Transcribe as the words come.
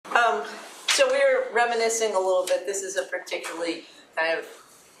So we were reminiscing a little bit. This is a particularly kind of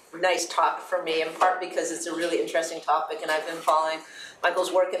nice talk for me, in part because it's a really interesting topic, and I've been following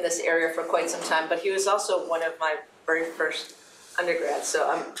Michael's work in this area for quite some time, but he was also one of my very first undergrads, so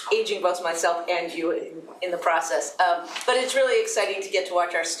I'm aging both myself and you in the process. But it's really exciting to get to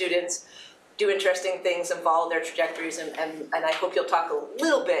watch our students do interesting things and follow their trajectories, and I hope you'll talk a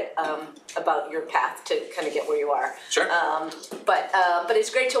little bit about your path to kind of get where you are. Sure. But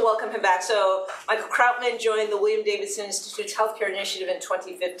it's great to welcome him back. So Michael Krautmann joined the William Davidson Institute's Healthcare Initiative in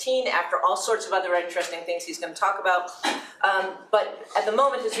 2015 after all sorts of other interesting things he's going to talk about. But at the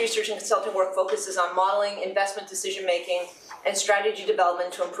moment, his research and consulting work focuses on modeling, investment decision-making, and strategy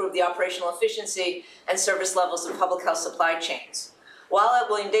development to improve the operational efficiency and service levels of public health supply chains. While at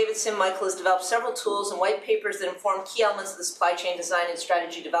William Davidson, Michael has developed several tools and white papers that inform key elements of the supply chain design and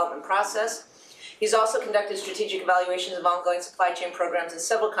strategy development process. He's also conducted strategic evaluations of ongoing supply chain programs in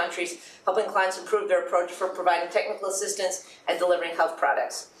several countries, helping clients improve their approach for providing technical assistance and delivering health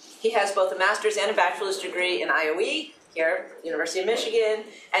products. He has both a master's and a bachelor's degree in IOE, here, University of Michigan,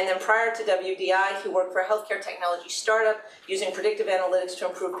 and then prior to WDI, he worked for a healthcare technology startup using predictive analytics to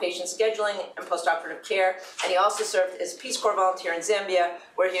improve patient scheduling and postoperative care, and he also served as a Peace Corps volunteer in Zambia,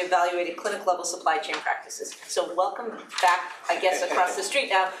 where he evaluated clinic-level supply chain practices. So welcome back, I guess, across the street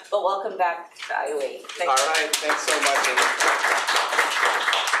now, but welcome back to IOE. All right, thanks so much, Amy.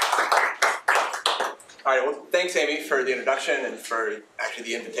 All right, well, thanks, Amy, for the introduction and for actually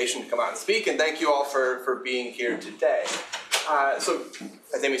the invitation to come out and speak, and thank you all for being here today. So,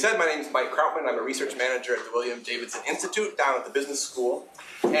 as Amy said, my name is Mike Krautmann. I'm a research manager at the William Davidson Institute down at the business school,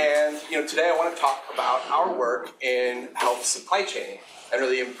 and today I want to talk about our work in health supply chain and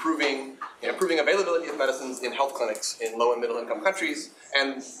really improving availability of medicines in health clinics in low and middle income countries,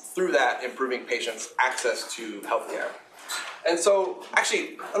 and through that, improving patients' access to healthcare. And so,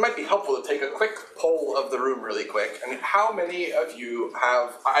 actually, it might be helpful to take a quick poll of the room really quick. I mean, how many of you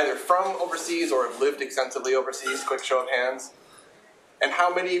have either from overseas or have lived extensively overseas? Quick show of hands. And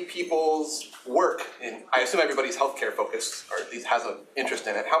how many people's work in, I assume everybody's healthcare focused, or at least has an interest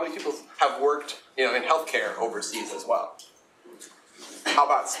in it. How many people have worked in healthcare overseas as well? How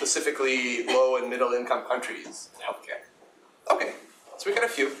about specifically low and middle income countries in healthcare? Okay, so we got a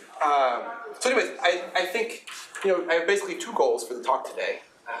few. So anyways, I think, I have basically two goals for the talk today.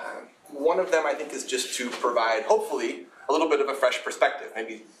 One of them, I think, is just to provide, hopefully, a little bit of a fresh perspective.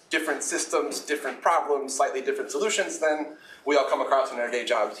 Maybe different systems, different problems, slightly different solutions than we all come across in our day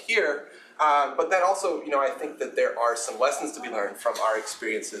jobs here. But then also, I think that there are some lessons to be learned from our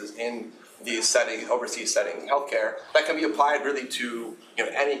experiences in these settings, overseas settings in healthcare, that can be applied really to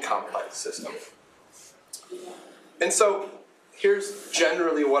any complex system. And so, here's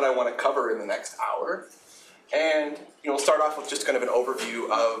generally what I want to cover in the next hour. And we'll start off with just kind of an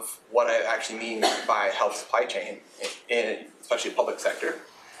overview of what I actually mean by health supply chain, especially public sector.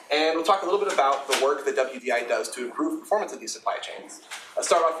 And we'll talk a little bit about the work that WDI does to improve performance of these supply chains. I'll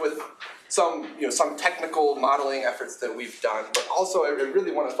start off with some technical modeling efforts that we've done, but also I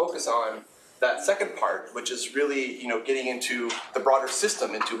really want to focus on that second part, which is really getting into the broader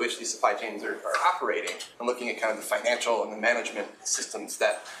system into which these supply chains are operating, and looking at kind of the financial and the management systems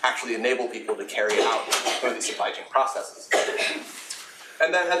that actually enable people to carry out these supply chain processes.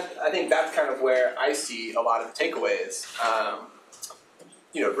 And then I think that's kind of where I see a lot of the takeaways,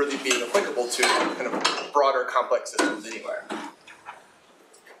 really being applicable to kind of broader complex systems anywhere.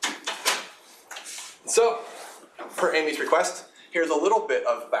 So, for Amy's request, here's a little bit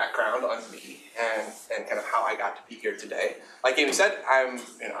of background on me and kind of how I got to be here today. Like Amy said, I'm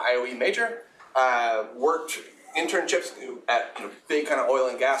an IOE major, worked internships at big kind of oil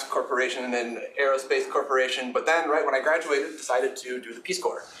and gas corporation and then aerospace corporation, but then right when I graduated, decided to do the Peace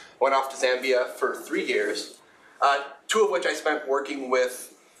Corps. Went off to Zambia for 3 years, 2 of which I spent working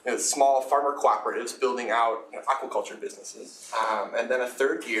with small farmer cooperatives building out aquaculture businesses. And then a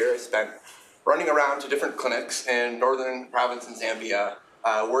 3rd year I spent running around to different clinics in northern province in Zambia,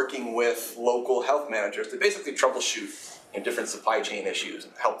 working with local health managers to basically troubleshoot different supply chain issues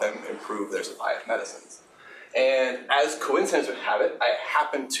and help them improve their supply of medicines. And as coincidence would have it, I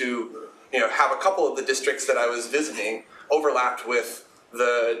happened to have a couple of the districts that I was visiting overlapped with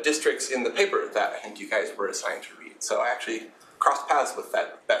the districts in the paper that I think you guys were assigned to read. So I actually crossed paths with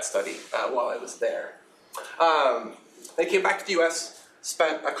that study while I was there. I came back to the US,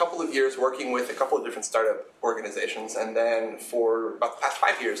 spent a couple of years working with a couple of different startup organizations, and then for about the past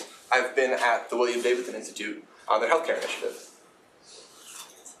 5 years, I've been at the William Davidson Institute on their healthcare initiative.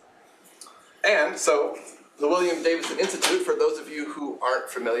 And so, the William Davidson Institute, for those of you who aren't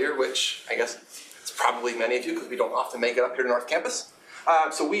familiar, which I guess it's probably many of you because we don't often make it up here to North Campus,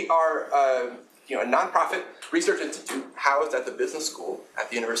 So we are a nonprofit research institute housed at the business school at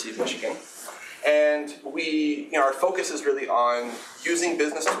the University of Michigan. And our focus is really on using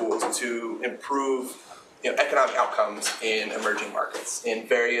business tools to improve economic outcomes in emerging markets in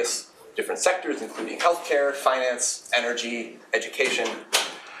various different sectors, including healthcare, finance, energy, education.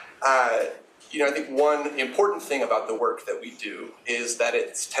 I think one important thing about the work that we do is that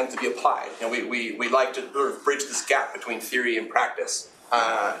it tends to be applied. We like to sort of bridge this gap between theory and practice,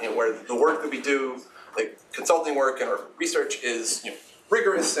 where the work that we do, like consulting work and our research, is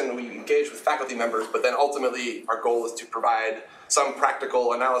rigorous, and we engage with faculty members. But then ultimately, our goal is to provide some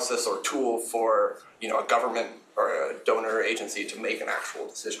practical analysis or tool for a government or a donor agency to make an actual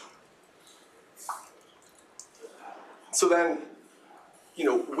decision. So then,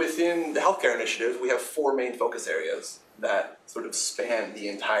 within the healthcare initiative, we have 4 main focus areas that sort of span the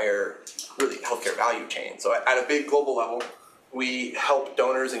entire, really, healthcare value chain. So at a big global level, we help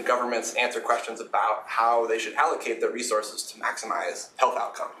donors and governments answer questions about how they should allocate their resources to maximize health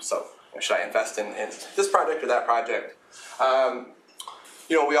outcomes. So, should I invest in this project or that project?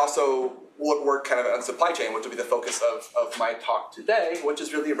 We also work kind of on supply chain, which will be the focus of my talk today, which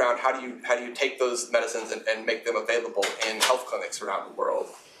is really around how do you take those medicines and make them available in health clinics around the world.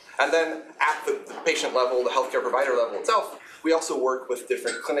 And then at the patient level, the healthcare provider level itself, we also work with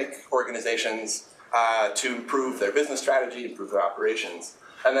different clinic organizations to improve their business strategy, improve their operations.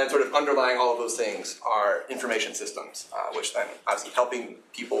 And then sort of underlying all of those things are information systems, which then obviously helping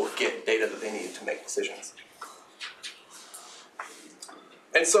people get data that they need to make decisions.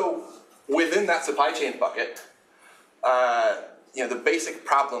 And so within that supply chain bucket, the basic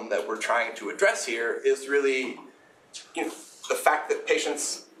problem that we're trying to address here is really the fact that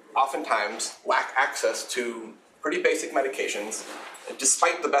patients oftentimes lack access to pretty basic medications,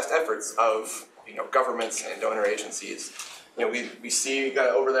 despite the best efforts of governments and donor agencies. We see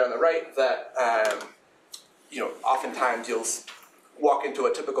over there on the right that oftentimes you'll walk into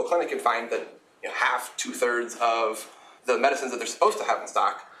a typical clinic and find that half, 2/3 of the medicines that they're supposed to have in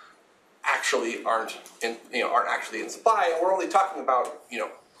stock actually aren't actually in supply, and we're only talking about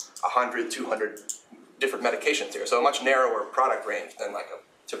 100, 200 different medications here, so a much narrower product range than like a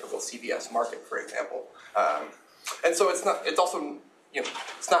typical CVS market, for example. And so it's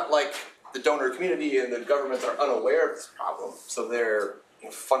not like the donor community and the governments are unaware of this problem, so they're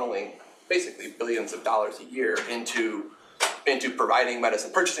funneling basically billions of dollars a year into providing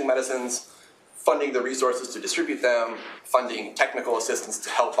medicine, purchasing medicines, funding the resources to distribute them, funding technical assistance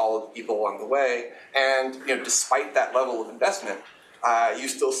to help all of the people along the way. And despite that level of investment, you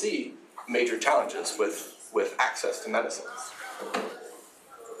still see major challenges with access to medicines.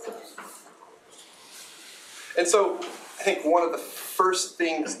 And so I think one of the first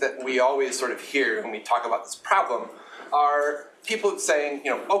things that we always sort of hear when we talk about this problem are people saying,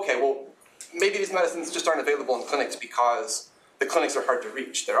 okay, well, maybe these medicines just aren't available in clinics because the clinics are hard to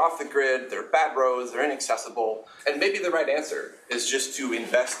reach. They're off the grid, they're bad roads, they're inaccessible, and maybe the right answer is just to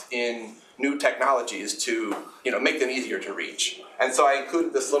invest in new technologies to make them easier to reach. And so I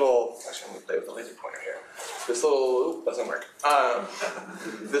included this little, actually I'm going to play with the laser pointer here. This little, doesn't work.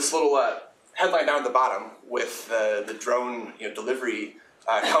 This little headline down at the bottom with the drone delivery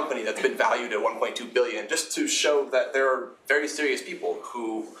company that's been valued at $1.2 billion, just to show that there are very serious people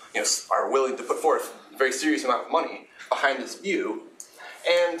who are willing to put forth a very serious amount of money behind this view.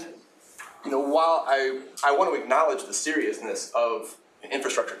 And while I want to acknowledge the seriousness of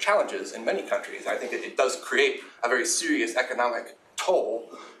infrastructure challenges in many countries, I think it does create a very serious economic toll.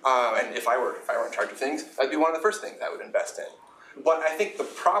 And if I were in charge of things, that'd be one of the first things I would invest in. But I think the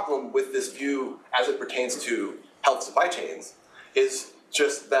problem with this view as it pertains to health supply chains is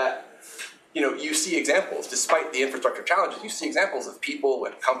just that you see examples, despite the infrastructure challenges, you see examples of people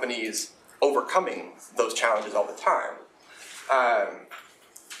and companies overcoming those challenges all the time.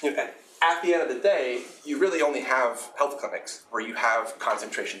 At the end of the day, you really only have health clinics where you have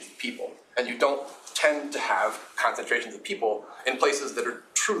concentrations of people, and you don't tend to have concentrations of people in places that are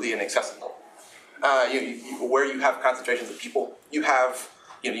truly inaccessible. Where you have concentrations of people, you have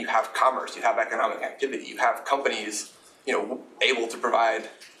commerce, you have economic activity, you have companies able to provide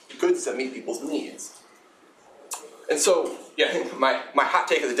goods that meet people's needs. And so, my hot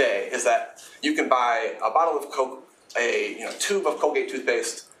take of the day is that you can buy a bottle of Coke, a tube of Colgate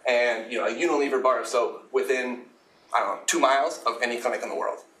toothpaste, and a Unilever bar of soap within 2 miles of any clinic in the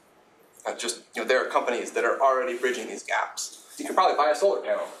world. There are companies that are already bridging these gaps. You can probably buy a solar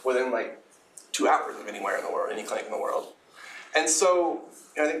panel within 2 hours of anywhere in the world, any clinic in the world. And so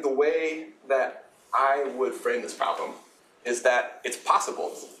I think the way that I would frame this problem is that it's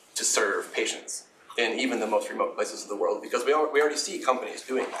possible to serve patients in even the most remote places of the world, because we already see companies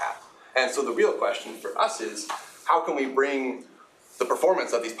doing that. And so the real question for us is, how can we bring the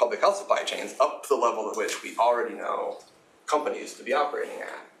performance of these public health supply chains up to the level at which we already know companies to be operating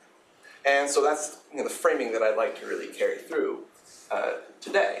at? And so that's the framing that I'd like to really carry through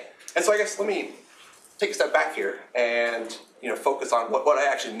today. And so I guess let me take a step back here and focus on what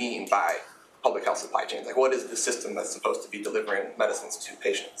I actually mean by public health supply chains. Like, what is the system that's supposed to be delivering medicines to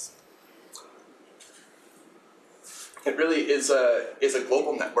patients? It really is a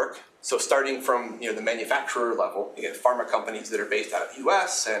global network. So starting from the manufacturer level, you get pharma companies that are based out of the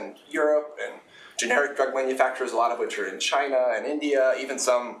US and Europe, and generic drug manufacturers, a lot of which are in China and India, even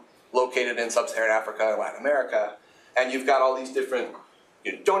some located in sub-Saharan Africa and Latin America. And you've got all these different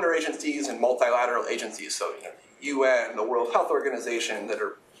donor agencies and multilateral agencies, so the UN, the World Health Organization, that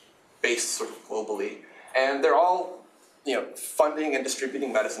are based sort of globally. And they're all funding and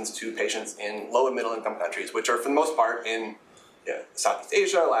distributing medicines to patients in low and middle income countries, which are for the most part in Southeast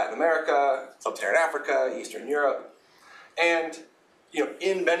Asia, Latin America, sub-Saharan Africa, Eastern Europe. And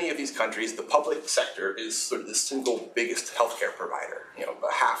in many of these countries, the public sector is sort of the single biggest healthcare provider.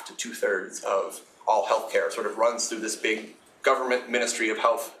 About half to 2/3 of all healthcare sort of runs through this big government Ministry of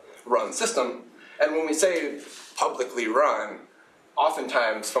Health run system. And when we say publicly run,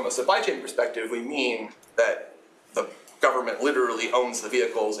 oftentimes from a supply chain perspective, we mean that the government literally owns the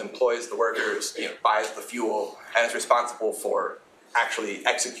vehicles, employs the workers, buys the fuel, and is responsible for actually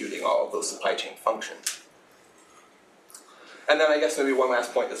executing all of those supply chain functions. And then I guess maybe one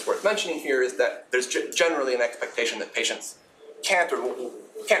last point that's worth mentioning here is that there's generally an expectation that patients can't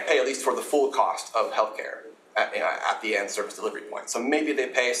pay at least for the full cost of healthcare at the end service delivery point. So maybe they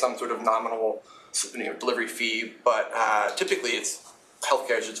pay some sort of nominal delivery fee, but typically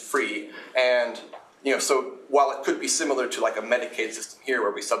healthcare is just free. And so while it could be similar to like a Medicaid system here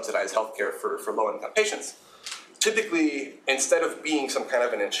where we subsidize healthcare for low-income patients, typically instead of being some kind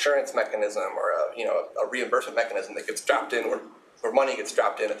of an insurance mechanism or a reimbursement mechanism that gets dropped in or money gets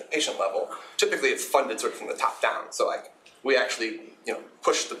dropped in at the patient level, typically it's funded sort of from the top down. So like we actually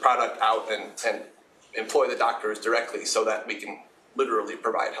push the product out and employ the doctors directly so that we can literally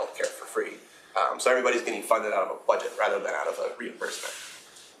provide healthcare for free. So everybody's getting funded out of a budget rather than out of a reimbursement.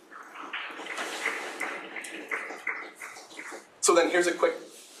 So then here's a quick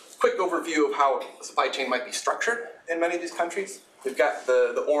overview of how the supply chain might be structured in many of these countries. We've got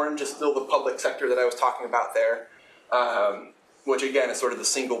the orange is still the public sector that I was talking about there, which again is sort of the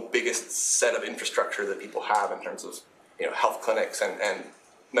single biggest set of infrastructure that people have in terms of health clinics and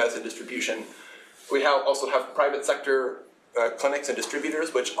medicine distribution. We also have private sector clinics and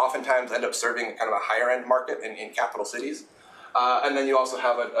distributors, which oftentimes end up serving kind of a higher end market in capital cities. And then you also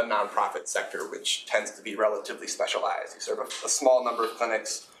have a nonprofit sector, which tends to be relatively specialized. You serve a small number of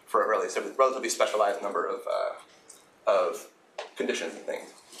clinics for a relatively specialized number of conditions and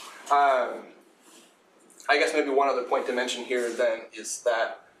things. I guess maybe one other point to mention here then is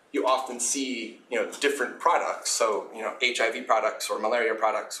that you often see different products. So HIV products or malaria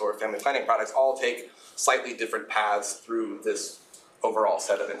products or family planning products all take slightly different paths through this overall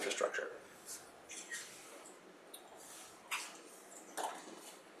set of infrastructure.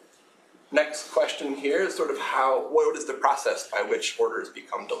 Next question here is sort of what is the process by which orders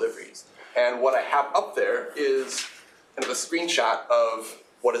become deliveries? And what I have up there is kind of a screenshot of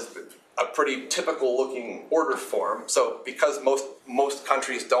what is a pretty typical looking order form. So because most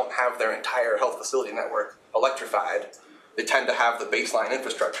countries don't have their entire health facility network electrified, they tend to have the baseline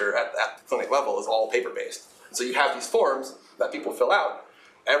infrastructure at the clinic level is all paper-based. So you have these forms that people fill out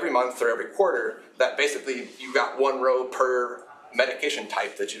every month or every quarter that basically you got one row per medication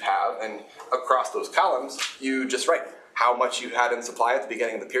type that you have, and across those columns you just write how much you had in supply at the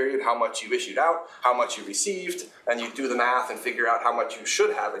beginning of the period, how much you issued out, how much you received, and you do the math and figure out how much you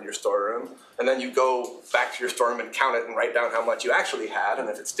should have in your storeroom, and then you go back to your storeroom and count it and write down how much you actually had, and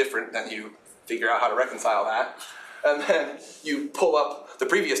if it's different then you figure out how to reconcile that, and then you pull up the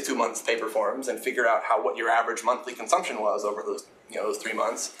previous 2 months paper forms and figure out what your average monthly consumption was over those 3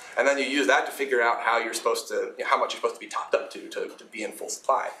 months, and then you use that to figure out how much you're supposed to be topped up to be in full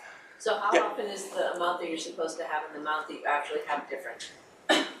supply. So how often is the amount that you're supposed to have and the amount that you actually have different?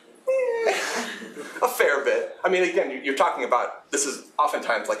 A fair bit. I mean, again, you're talking about, this is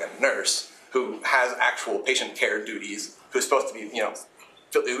oftentimes like a nurse who has actual patient care duties, who's supposed to be,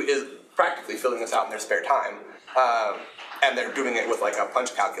 who is practically filling this out in their spare time, and they're doing it with like a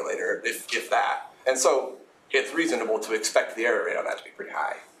punch calculator, if that. And so it's reasonable to expect the error rate on that to be pretty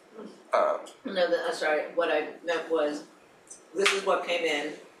high. Sorry, what I meant was, this is what came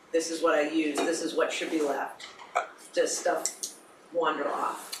in, this is what I used, this is what should be left. Does stuff wander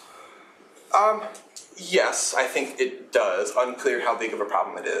off? Yes, I think it does. Unclear how big of a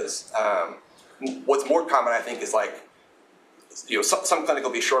problem it is. What's more common, I think, is like, some clinic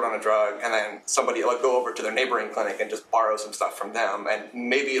will be short on a drug, and then somebody will go over to their neighboring clinic and just borrow some stuff from them, and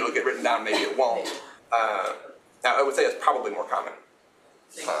maybe it'll get written down, maybe it won't. Now, I would say it's probably more common.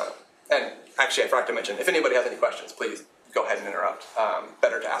 And actually, I forgot to mention, if anybody has any questions, please go ahead and interrupt.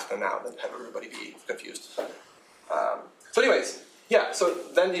 Better to ask them now than have everybody be confused. So anyways, yeah, so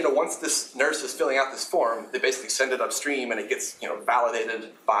then, once this nurse is filling out this form, they basically send it upstream and it gets,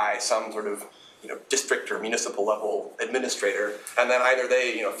 validated by some sort of, district or municipal level administrator. And then either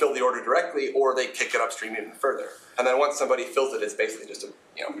they, fill the order directly or they kick it upstream even further. And then once somebody fills it, it's basically just a,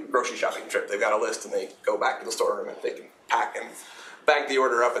 grocery shopping trip. They've got a list and they go back to the storeroom and they can pack and bag the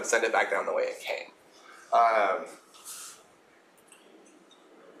order up and send it back down the way it came.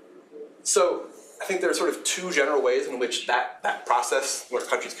 So I think there are sort of two general ways in which that process, where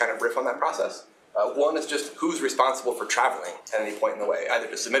countries kind of riff on that process. One is just who's responsible for traveling at any point in the way, either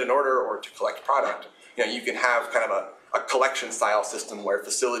to submit an order or to collect product. You can have kind of a collection style system where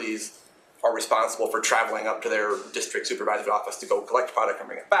facilities are responsible for traveling up to their district supervisor's office to go collect product and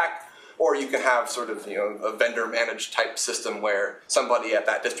bring it back. Or you can have sort of, a vendor managed type system where somebody at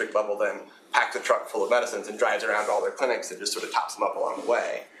that district level then packs a truck full of medicines and drives around to all their clinics and just sort of tops them up along the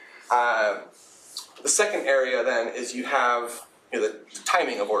way. The second area then is you have the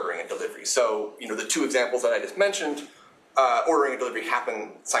timing of ordering and delivery. So the two examples that I just mentioned, ordering and delivery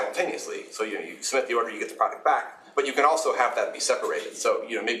happen simultaneously. So you submit the order, you get the product back. But you can also have that be separated. So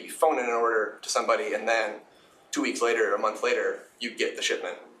maybe you phone in an order to somebody and then 2 weeks later or a month later, you get the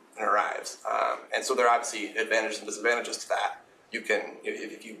shipment and it arrives. And so there are obviously advantages and disadvantages to that. You can,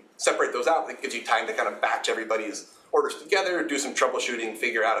 if you separate those out, it gives you time to kind of batch everybody's orders together, do some troubleshooting,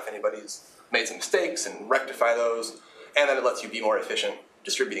 figure out if anybody's made some mistakes and rectify those. And then it lets you be more efficient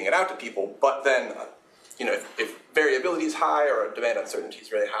distributing it out to people. But then, if variability is high or demand uncertainty is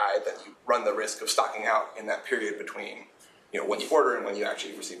really high, then you run the risk of stocking out in that period between, when you order and when you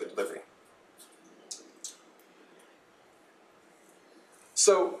actually receive the delivery.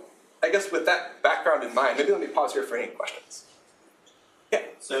 So, I guess with that background in mind, maybe let me pause here for any questions. Yeah.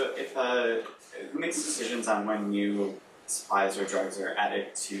 So, who makes decisions on when new supplies or drugs are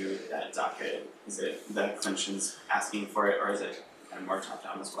added to that docket? Is it the clinicians asking for it, or is it kind of more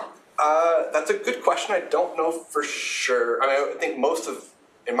top-down as well? That's a good question. I don't know for sure. I think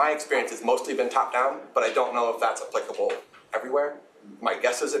in my experience, it's mostly been top-down, but I don't know if that's applicable everywhere. My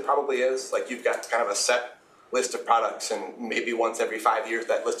guess is it probably is. Like, you've got kind of a set list of products, and maybe once every 5 years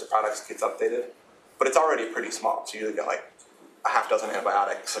that list of products gets updated. But it's already pretty small. So you usually get like a half dozen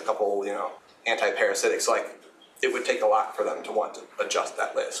antibiotics, a couple, anti-parasitics. So it would take a lot for them to want to adjust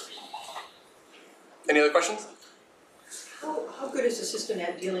that list. Any other questions? How good is the system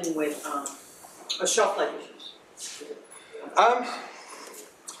at dealing with shelf life issues?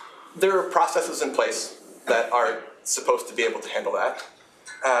 There are processes in place that are supposed to be able to handle that.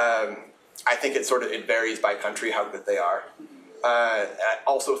 I think it varies by country how good they are. I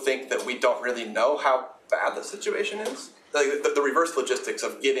also think that we don't really know how bad the situation is. The reverse logistics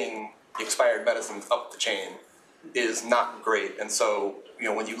of getting expired medicines up the chain is not great, and so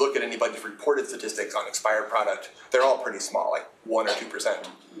when you look at anybody's reported statistics on expired product, they're all pretty small, like 1 or 2%.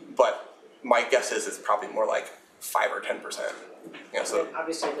 But my guess is it's probably more like 5 or 10%. So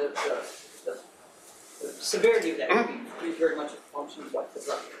obviously the severity of that would be very much a function of what the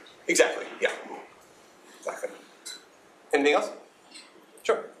drug is. Exactly. Yeah. Exactly. Anything else?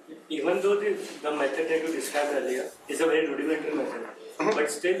 Sure. Even though the method that you described earlier is a very rudimentary method,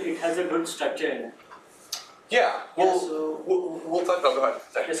 but still it has a good structure in it. Yeah, we'll talk about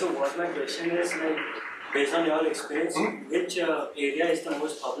that. Okay, so what my question is, based on your experience, which area is the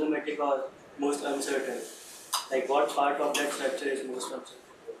most problematic or most uncertain? Like, what part of that structure is most uncertain?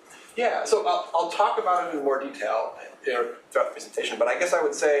 Yeah, so I'll talk about it in more detail throughout the presentation, but I guess I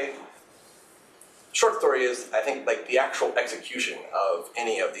would say, short story is, I think the actual execution of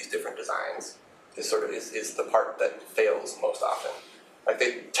any of these different designs is the part that fails most often.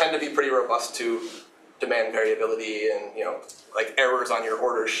 They tend to be pretty robust to demand variability and errors on your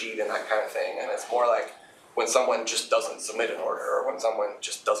order sheet and that kind of thing, and it's more like when someone just doesn't submit an order or when someone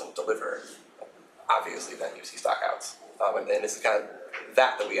just doesn't deliver, obviously then you see stockouts, and then it's kind of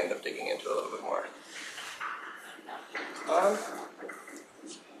that we end up digging into a little bit more. Let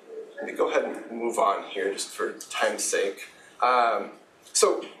me go ahead and move on here just for time's sake.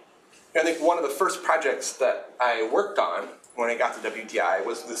 So I think one of the first projects that I worked on when I got to WDI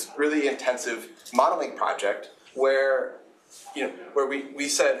was this really intensive modeling project where we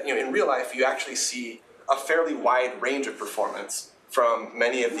said, in real life you actually see a fairly wide range of performance from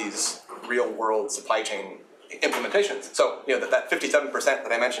many of these real-world supply chain implementations. So that 57%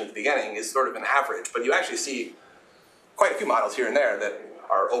 that I mentioned at the beginning is sort of an average, but you actually see quite a few models here and there that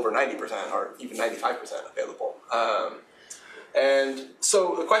are over 90% or even 95% available. And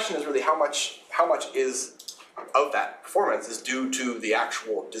so the question is really how much is of that performance is due to the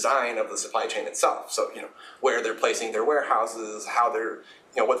actual design of the supply chain itself. So where they're placing their warehouses, how they're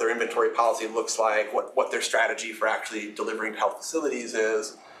what their inventory policy looks like, what their strategy for actually delivering to health facilities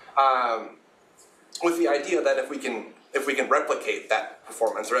is, with the idea that if we can replicate that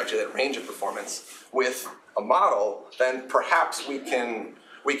performance or actually that range of performance with a model, then perhaps we can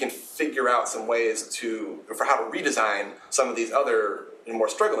figure out some ways for how to redesign some of these other more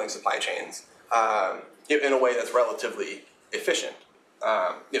struggling supply chains in a way that's relatively efficient.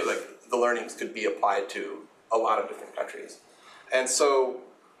 Like the learnings could be applied to a lot of different countries. And so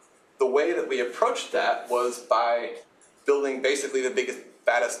the way that we approached that was by building basically the biggest,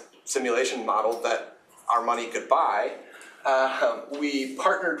 baddest simulation model that our money could buy. We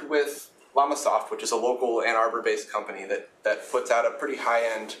partnered with LlamaSoft, which is a local Ann Arbor-based company that puts out a pretty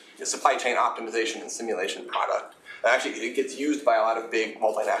high-end supply chain optimization and simulation product. And actually, it gets used by a lot of big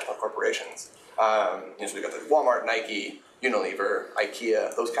multinational corporations. So we've got Walmart, Nike, Unilever,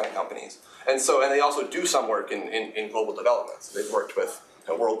 IKEA, those kind of companies. And they also do some work in global development. So they've worked with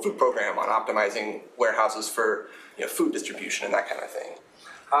the World Food Program on optimizing warehouses for food distribution and that kind of thing.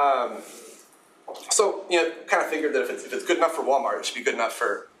 So kind of figured that if it's good enough for Walmart, it should be good enough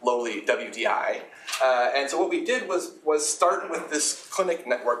for lowly WDI. And so what we did was start with this clinic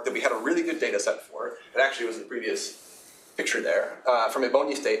network that we had a really good data set for. It actually was the previous picture there, from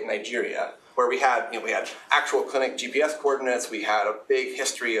Ebonyi State in Nigeria, where we had actual clinic GPS coordinates. We had a big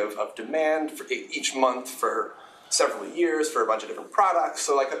history of demand for each month for several years for a bunch of different products.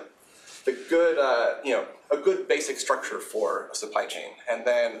 So like a good basic structure for a supply chain. And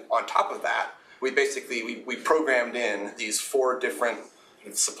then on top of that, we programmed in these 4 different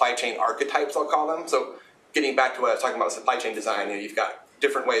supply chain archetypes, I'll call them. So getting back to what I was talking about supply chain design, you've got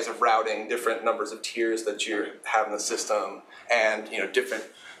different ways of routing, different numbers of tiers that you have in the system, and different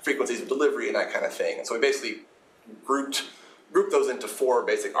frequencies of delivery and that kind of thing. And so we basically grouped those into 4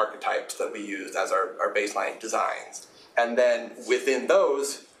 basic archetypes that we used as our baseline designs. And then within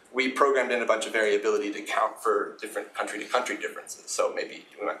those, we programmed in a bunch of variability to account for different country-to-country differences. So maybe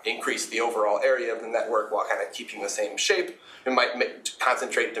we might increase the overall area of the network while kind of keeping the same shape. We might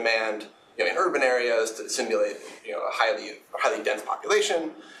concentrate demand in urban areas to simulate a highly dense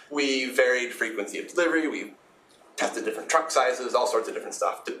population. We varied frequency of delivery. We tested different truck sizes, all sorts of different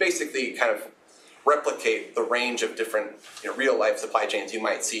stuff to basically kind of replicate the range of different real-life supply chains you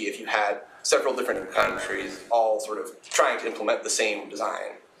might see if you had several different countries all sort of trying to implement the same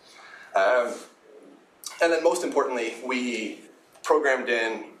design. And then most importantly, we programmed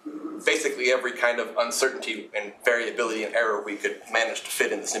in basically every kind of uncertainty and variability and error we could manage to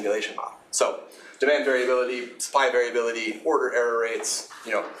fit in the simulation model. So demand variability, supply variability, order error rates,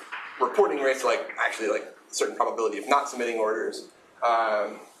 reporting rates, like a certain probability of not submitting orders.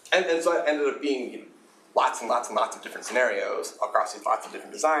 And so it ended up being lots and lots and lots of different scenarios across these lots of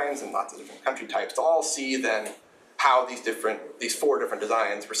different designs and lots of different country types to all see then how these 4 different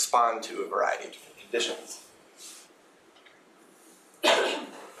designs respond to a variety of different conditions.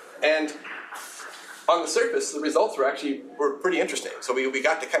 And on the surface, the results were pretty interesting. So we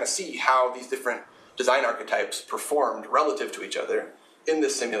got to kind of see how these different design archetypes performed relative to each other in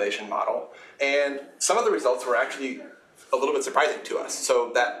this simulation model. And some of the results were actually a little bit surprising to us.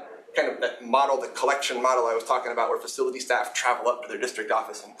 So that model, the collection model I was talking about, where facility staff travel up to their district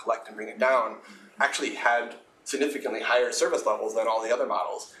office and collect and bring it down, actually had significantly higher service levels than all the other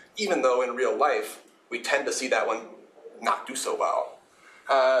models, even though in real life, we tend to see that one not do so well.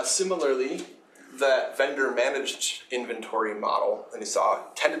 Similarly, that vendor-managed inventory model that you saw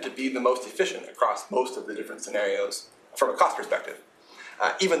tended to be the most efficient across most of the different scenarios from a cost perspective,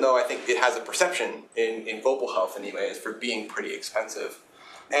 even though I think it has a perception in global health anyways for being pretty expensive.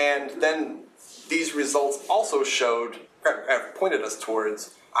 And then these results also pointed us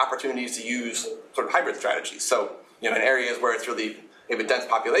towards opportunities to use sort of hybrid strategies. So, in areas where it's really a dense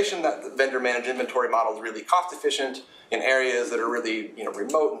population, that the vendor-managed inventory model is really cost-efficient. In areas that are really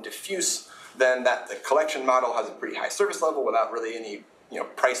remote and diffuse, then the collection model has a pretty high service level without really any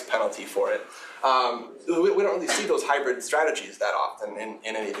price penalty for it. We don't really see those hybrid strategies that often in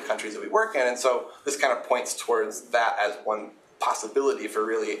any of the countries that we work in, and so this kind of points towards that as one possibility for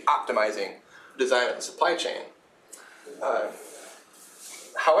really optimizing design of the supply chain.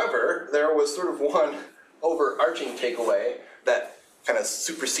 However, there was sort of one overarching takeaway that kind of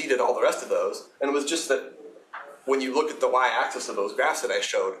superseded all the rest of those, and it was just that when you look at the y-axis of those graphs that I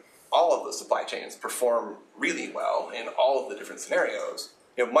showed, all of the supply chains perform really well in all of the different scenarios,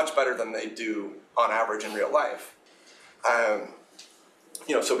 much better than they do on average in real life.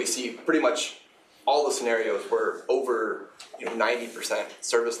 So we see pretty much all the scenarios were over 90%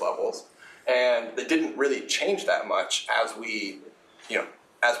 service levels, and they didn't really change that much as we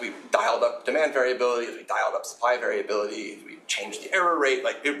dialed up demand variability, as we dialed up supply variability, as we changed the error rate.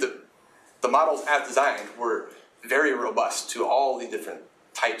 The models as designed were very robust to all the different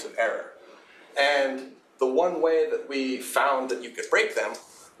types of error. And the one way that we found that you could break them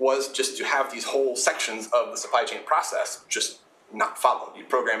was just to have these whole sections of the supply chain process just not followed. You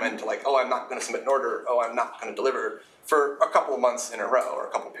program into oh, I'm not going to submit an order, oh, I'm not going to deliver for a couple of months in a row or a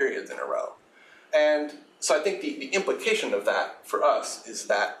couple of periods in a row. And so I think the implication of that for us is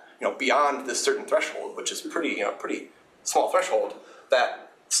that beyond this certain threshold, which is pretty small threshold,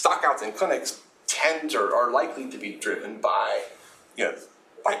 that stockouts in clinics tend or are likely to be driven by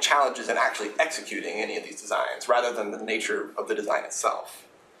by challenges in actually executing any of these designs rather than the nature of the design itself.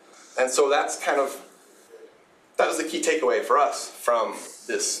 And so that was the key takeaway for us from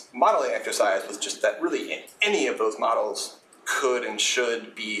this modeling exercise, was just that really any of those models could and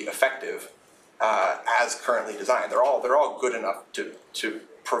should be effective as currently designed. They're all good enough to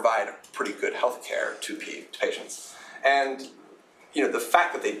provide pretty good health care to patients. And the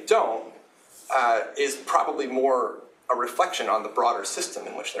fact that they don't is probably more a reflection on the broader system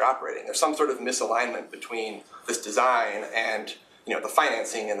in which they're operating. There's some sort of misalignment between this design and the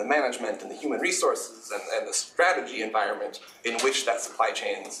financing and the management and the human resources and the strategy environment in which that supply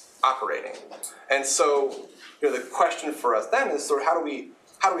chain's operating. And so the question for us then is sort of how do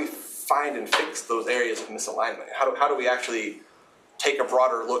we find and fix those areas of misalignment? How do we actually take a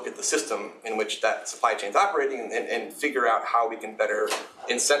broader look at the system in which that supply chain is operating and figure out how we can better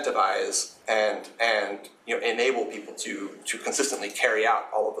incentivize and enable people to consistently carry out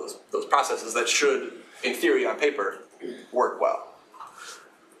all of those processes that should, in theory on paper, work well.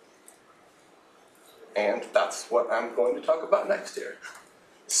 And that's what I'm going to talk about next here.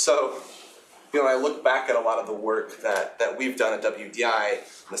 So, when I look back at a lot of the work that we've done at WDI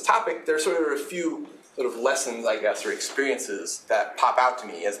on this topic, there's sort of a few sort of lessons, I guess, or experiences that pop out to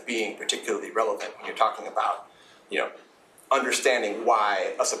me as being particularly relevant when you're talking about, understanding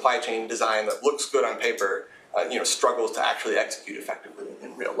why a supply chain design that looks good on paper, struggles to actually execute effectively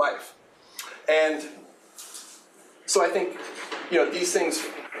in real life. And so I think, these things,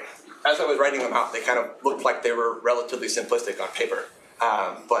 as I was writing them out, they kind of looked like they were relatively simplistic on paper.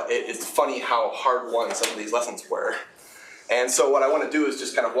 But it's funny how hard won some of these lessons were. And so what I want to do is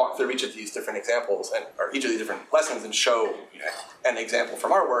just kind of walk through each of these different examples or each of these different lessons and show an example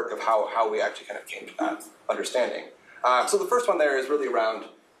from our work of how we actually kind of came to that understanding. So the first one there is really around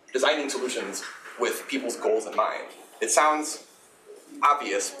designing solutions with people's goals in mind. It sounds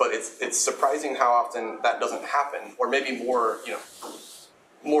obvious, but it's surprising how often that doesn't happen, or maybe more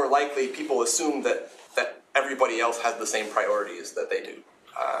likely people assume that everybody else has the same priorities that they do,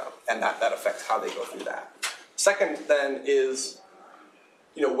 and that affects how they go through that. Second, then, is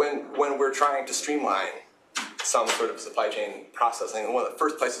when we're trying to streamline some sort of supply chain processing, one of the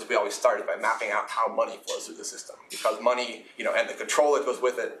first places we always start is by mapping out how money flows through the system, because money, and the control that goes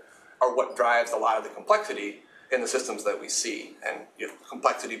with it are what drives a lot of the complexity in the systems that we see, and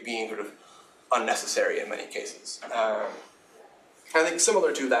complexity being sort of unnecessary in many cases. I think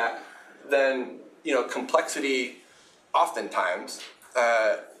similar to that, then complexity oftentimes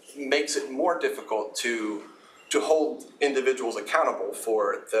makes it more difficult to hold individuals accountable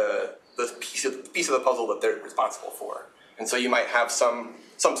for the piece of the puzzle that they're responsible for. And so you might have some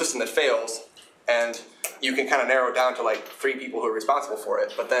system that fails, and you can kind of narrow it down to 3 people who are responsible for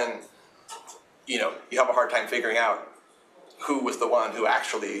it, but then you have a hard time figuring out who was the one who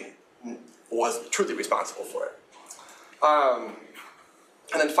actually was truly responsible for it.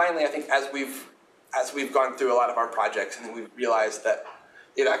 And then finally, I think as we've gone through a lot of our projects, and we've realized that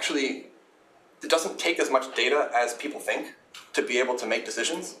it doesn't take as much data as people think to be able to make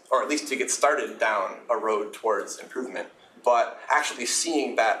decisions, or at least to get started down a road towards improvement. But actually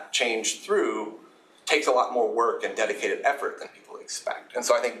seeing that change through takes a lot more work and dedicated effort than people expect. And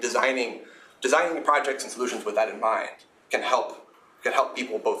so I think designing projects and solutions with that in mind can help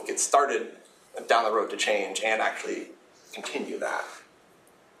people both get started down the road to change and actually continue that.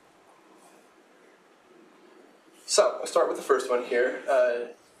 So I'll start with the first one here,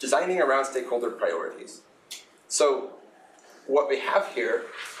 designing around stakeholder priorities. So what we have here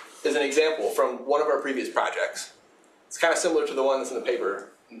is an example from one of our previous projects. It's kind of similar to the one that's in the paper,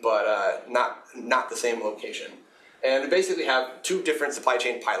 but not the same location. And we basically have 2 different supply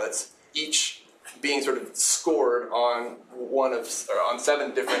chain pilots, each being sort of scored on on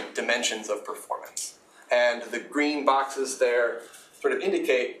 7 different dimensions of performance. And the green boxes there sort of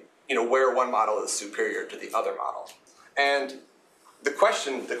indicate, where one model is superior to the other model. And the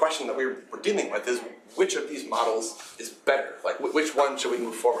question that we're dealing with is, which of these models is better? Like, which one should we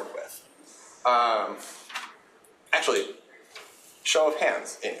move forward with? Actually, show of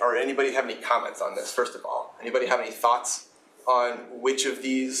hands, or anybody have any comments on this, first of all? Anybody have any thoughts on which of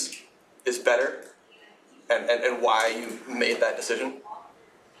these is better and why you made that decision?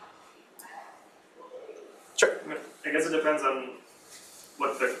 Sure. I guess it depends on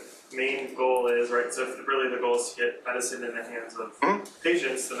what the main goal is, right? So if really the goal is to get medicine in the hands of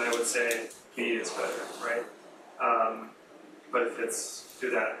patients, then I would say B is better, right? But if it's do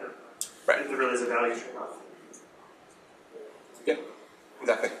that, if there really is a value trade-off. Yeah,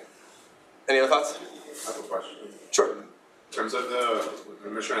 exactly. Any other thoughts? I have a question. Sure. In terms of the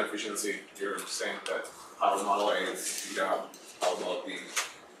mission efficiency, you're saying that pilot model A is beat out pilot model B.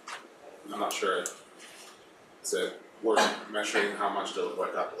 I'm not sure. Is it worth measuring how much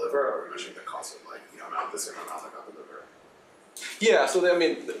what got delivered, or measuring the cost of the amount that got delivered? Yeah, so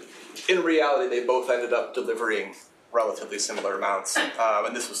in reality, they both ended up delivering relatively similar amounts,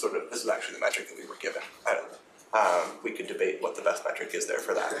 and this was actually the metric that we were given. I don't know. We could debate what the best metric is there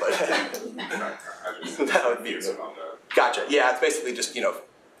for that, but that would be gotcha. Yeah, it's basically just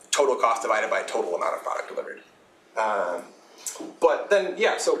total cost divided by total amount of product delivered. But then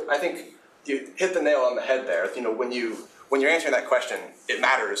so I think you hit the nail on the head there. When you're answering that question, it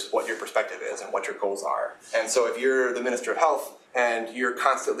matters what your perspective is and what your goals are. And so if you're the Minister of Health and you're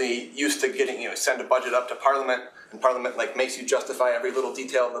constantly used to getting send a budget up to Parliament, and Parliament makes you justify every little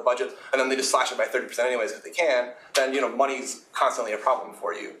detail of the budget, and then they just slash it by 30% anyways if they can, then money's constantly a problem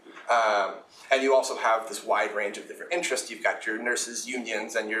for you. And you also have this wide range of different interests. You've got your nurses'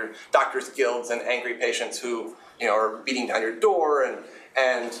 unions and your doctors' guilds and angry patients who are beating down your door,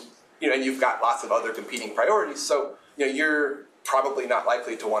 and you've got lots of other competing priorities. So you're probably not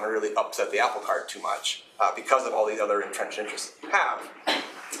likely to want to really upset the apple cart too much because of all these other entrenched interests you have.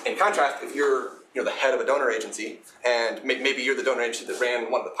 In contrast, if you're the head of a donor agency, and maybe you're the donor agency that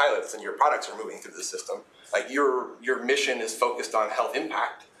ran one of the pilots, and your products are moving through the system, your mission is focused on health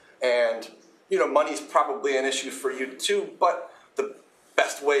impact, and money's probably an issue for you too. But the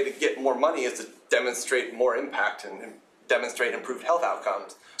best way to get more money is to demonstrate more impact and demonstrate improved health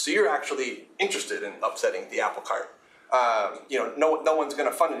outcomes. So you're actually interested in upsetting the apple cart. No one's going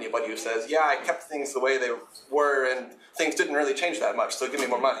to fund anybody who says, yeah, I kept things the way they were and things didn't really change that much, so give me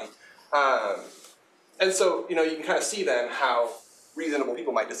more money. And so, you can kind of see then how reasonable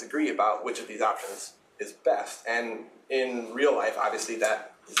people might disagree about which of these options is best. And in real life, obviously,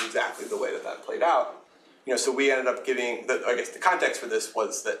 that is exactly the way that played out. So we ended up giving, I guess the context for this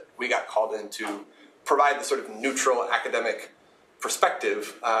was that we got called in to provide the sort of neutral academic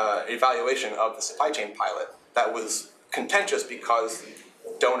perspective evaluation of the supply chain pilot that was contentious because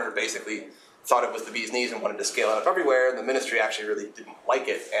donor basically thought it was the bee's knees and wanted to scale it up everywhere, and the ministry actually really didn't like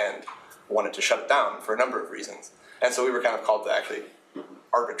it and wanted to shut it down for a number of reasons. And so we were kind of called to actually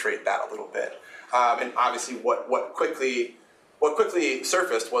arbitrate that a little bit. And obviously what quickly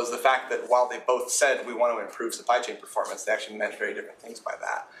surfaced was the fact that while they both said we want to improve supply chain performance, they actually meant very different things by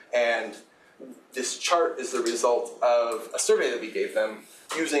that. And this chart is the result of a survey that we gave them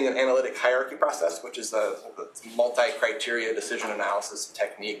using an analytic hierarchy process, which is a multi-criteria decision analysis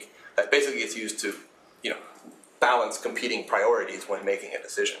technique that basically gets used to, balance competing priorities when making a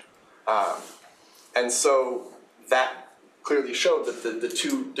decision. And so that clearly showed that the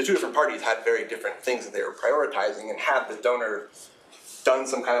two different parties had very different things that they were prioritizing, and had the donor done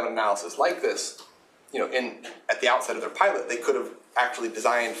some kind of analysis like this, at the outset of their pilot, they could have actually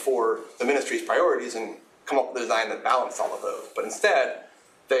designed for the ministry's priorities and come up with a design that balanced all of those. But instead,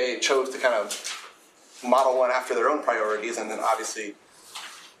 they chose to kind of model one after their own priorities, and then obviously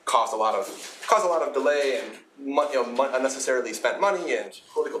caused a lot of delay and unnecessarily spent money and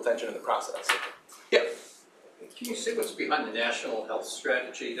political tension in the process. Yeah. Can you say what's behind the national health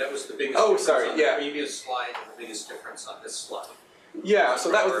strategy? That was the biggest difference on yeah. the previous slide and the biggest difference on this slide. Yeah,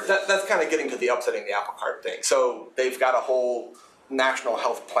 so that's kind of getting to the upsetting the apple cart thing. So they've got a whole national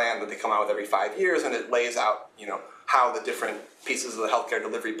health plan that they come out with every 5 years, and it lays out, how the different pieces of the healthcare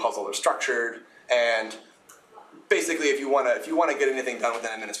delivery puzzle are structured. And basically, if you want to get anything done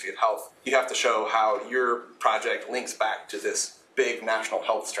within the Ministry of Health, you have to show how your project links back to this big national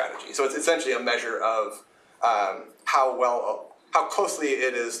health strategy. So it's essentially a measure of how closely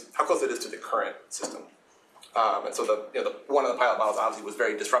it is to the current system. And so one of the pilot models obviously was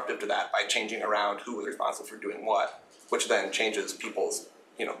very disruptive to that by changing around who was responsible for doing what, which then changes people's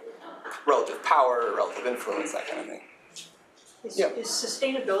relative power, relative influence, that kind of thing. Yeah. Is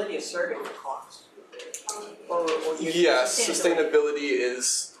sustainability a surrogate for cost? Or Yes, sustainability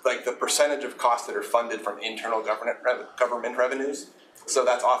is like the percentage of costs that are funded from internal government revenues. So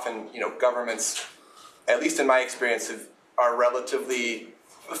that's often, governments, at least in my experience, are relatively,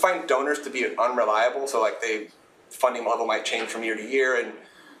 find donors to be unreliable. So like funding level might change from year to year, and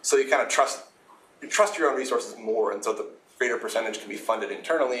so you kind of trust your own resources more, and so the greater percentage can be funded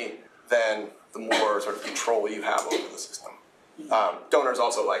internally, then the more sort of control you have over the system. Donors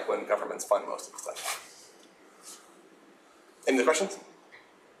also like when governments fund most of the stuff. Any other questions?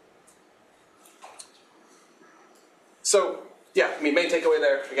 So, yeah, main takeaway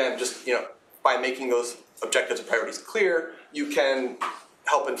there, again, just, by making those objectives and priorities clear, you can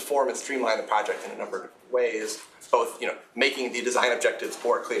help inform and streamline the project in a number of different ways, both, making the design objectives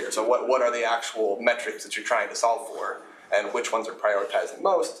more clear. So what are the actual metrics that you're trying to solve for, and which ones are prioritizing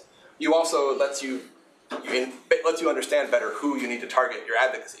most? You also lets you understand better who you need to target your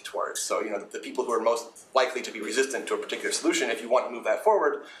advocacy towards. So, the people who are most likely to be resistant to a particular solution, if you want to move that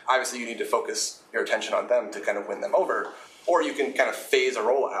forward, obviously you need to focus your attention on them to kind of win them over. Or you can kind of phase a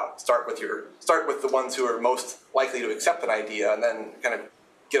rollout. Start with the ones who are most likely to accept an idea, and then kind of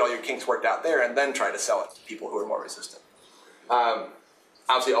get all your kinks worked out there, and then try to sell it to people who are more resistant.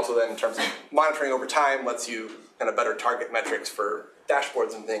 Obviously, also then in terms of monitoring over time, lets you kind of better target metrics for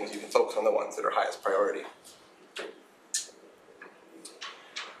dashboards and things. You can focus on the ones that are highest priority.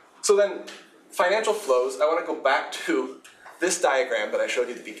 So then, financial flows, I want to go back to this diagram that I showed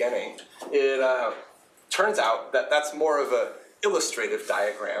you at the beginning. It turns out that that's more of an illustrative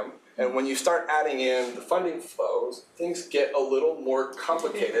diagram, and when you start adding in the funding flows, things get a little more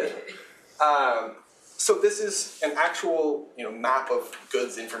complicated. So this is an actual map of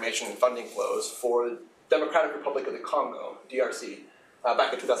goods, information, and funding flows for the Democratic Republic of the Congo, DRC,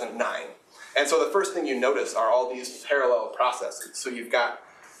 back in 2009. And so the first thing you notice are all these parallel processes. So you've got,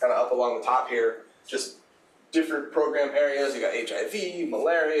 kind of up along the top here, just different program areas. You got HIV,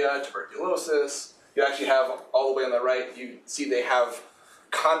 malaria, tuberculosis. You actually have, all the way on the right, you see they have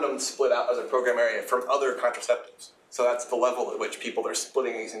condoms split out as a program area from other contraceptives. So that's the level at which people are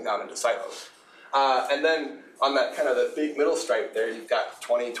splitting these things down into silos. And then on that kind of the big middle stripe there, you've got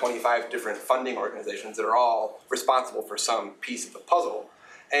 20, 25 different funding organizations that are all responsible for some piece of the puzzle.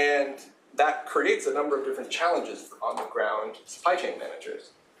 And that creates a number of different challenges for on-the-ground supply chain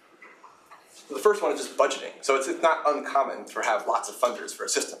managers. So the first one is just budgeting. So it's not uncommon to have lots of funders for a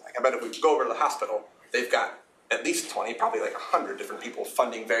system. Like I bet if we go over to the hospital, they've got at least 20, probably like 100 different people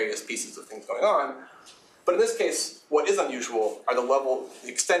funding various pieces of things going on. But in this case, what is unusual are the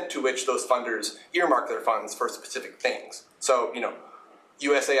extent to which those funders earmark their funds for specific things. So,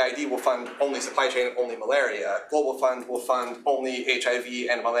 USAID will fund only supply chain and only malaria. Global Fund will fund only HIV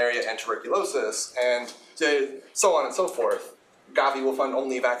and malaria and tuberculosis, and so on and so forth. Gavi will fund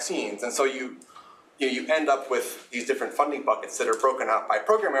only vaccines. And so you end up with these different funding buckets that are broken out by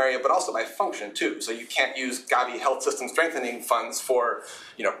program area, but also by function too. So you can't use Gavi health system strengthening funds for,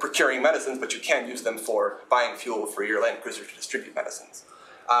 procuring medicines, but you can use them for buying fuel for your land cruiser to distribute medicines.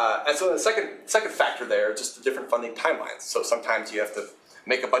 And so the second factor there is just the different funding timelines. So sometimes you have to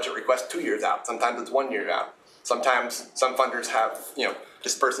make a budget request 2 years out. Sometimes it's 1 year out. Sometimes some funders have,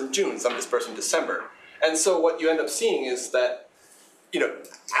 disperse in June, some disperse in December. And so what you end up seeing is that,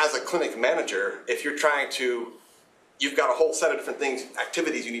 as a clinic manager, if you're you've got a whole set of different things,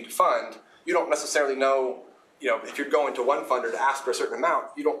 activities you need to fund, you don't necessarily know, if you're going to one funder to ask for a certain amount,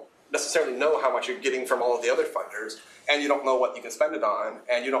 you don't necessarily know how much you're getting from all of the other funders, and you don't know what you can spend it on,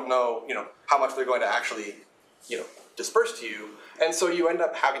 and you don't know, how much they're going to actually, disperse to you. And so you end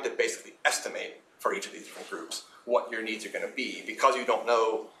up having to basically estimate for each of these different groups what your needs are going to be, because you don't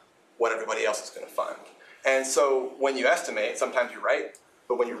know what everybody else is going to fund. And so when you estimate, sometimes you're right,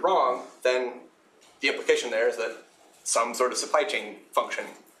 but when you're wrong, then the implication there is that some sort of supply chain function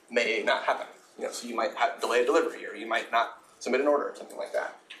may not happen. So you might delay a delivery, or you might not submit an order, or something like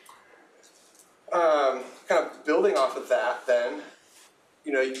that. Kind of building off of that, then,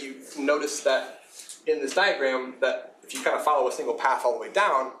 you notice that in this diagram that if you kind of follow a single path all the way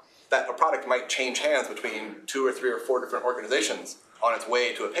down, that a product might change hands between 2 or 3 or 4 different organizations on its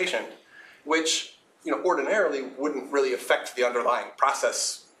way to a patient, which ordinarily wouldn't really affect the underlying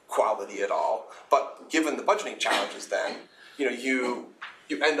process quality at all. But given the budgeting challenges, then you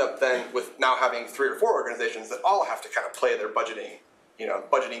end up then with now having 3 or 4 organizations that all have to kind of play their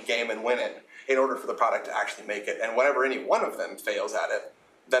budgeting game and win it in order for the product to actually make it. And whenever any one of them fails at it,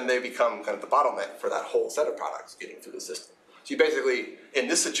 then they become kind of the bottleneck for that whole set of products getting through the system. So you basically, in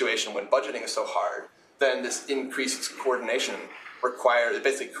this situation, when budgeting is so hard, then this increased coordination it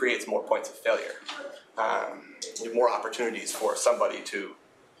basically creates more points of failure, more opportunities for somebody to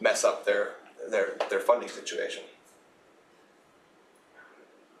mess up their funding situation.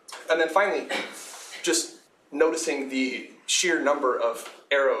 And then finally, just noticing the sheer number of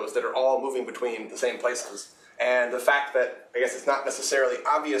arrows that are all moving between the same places. And the fact that, I guess it's not necessarily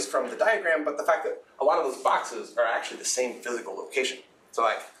obvious from the diagram, but the fact that a lot of those boxes are actually the same physical location. So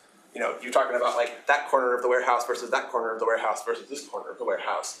like, you're talking about like that corner of the warehouse versus that corner of the warehouse versus this corner of the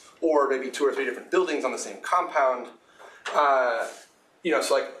warehouse, or maybe 2 or 3 different buildings on the same compound. So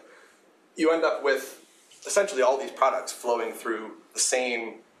like you end up with essentially all these products flowing through the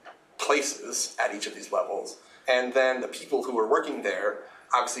same places at each of these levels. And then the people who are working there,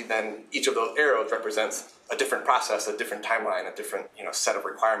 obviously then each of those arrows represents a different process, a different timeline, a different set of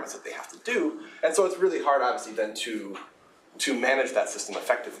requirements that they have to do. And so it's really hard, obviously, then to manage that system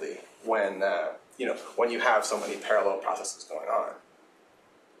effectively when you have so many parallel processes going on.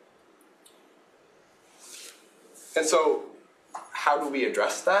 And so how do we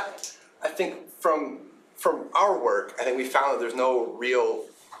address that? I think from our work, I think we found that there's no real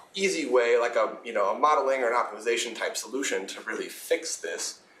easy way, like a modeling or an optimization type solution to really fix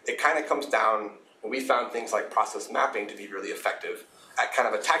this. It kind of comes down, we found things like process mapping to be really effective at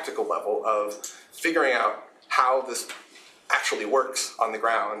kind of a tactical level of figuring out how this actually works on the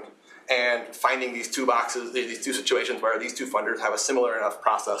ground and finding these 2 boxes, these 2 situations where these 2 funders have a similar enough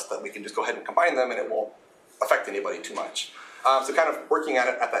process that we can just go ahead and combine them and it won't affect anybody too much. So kind of working at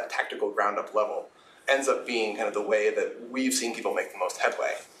it at that tactical ground up level ends up being kind of the way that we've seen people make the most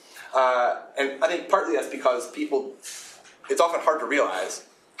headway. And I think partly that's because it's often hard to realize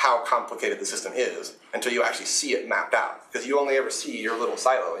how complicated the system is until you actually see it mapped out. Because you only ever see your little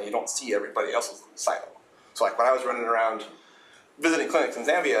silo and you don't see everybody else's silo. So like when I was running around visiting clinics in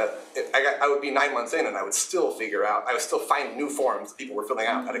Zambia, I would be 9 months in and I would still find new forms that people were filling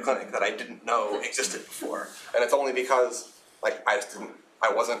out at a clinic that I didn't know existed before. And it's only because like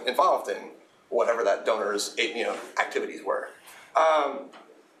I wasn't involved in whatever that donor's activities were.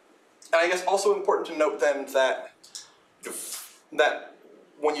 And I guess also important to note then that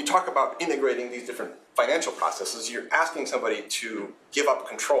when you talk about integrating these different financial processes, you're asking somebody to give up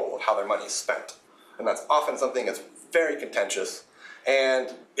control of how their money is spent. And that's often something that's very contentious.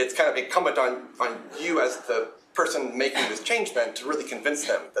 And it's kind of incumbent on you as the person making this change then to really convince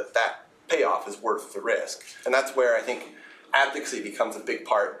them that that payoff is worth the risk. And that's where I think advocacy becomes a big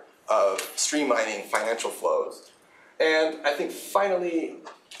part of streamlining financial flows. And I think finally,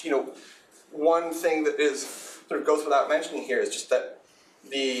 one thing that sort of goes without mentioning here is just that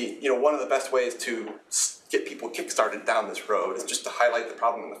one of the best ways to get people kickstarted down this road is just to highlight the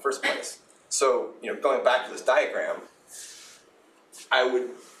problem in the first place. So, going back to this diagram, I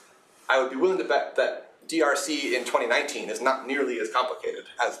would be willing to bet that DRC in 2019 is not nearly as complicated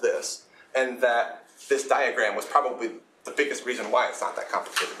as this, and that this diagram was probably the biggest reason why it's not that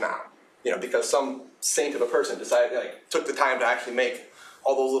complicated now. Because some saint of a person took the time to actually make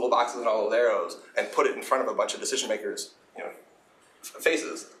all those little boxes and all those arrows and put it in front of a bunch of decision makers,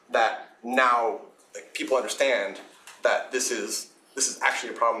 faces, that now people understand that this is actually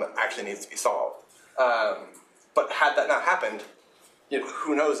a problem that actually needs to be solved. But had that not happened,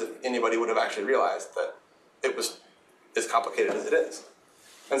 who knows if anybody would have actually realized that it was as complicated as it is.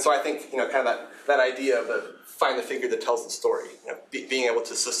 And so I think, kind of that idea of find the figure that tells the story, being able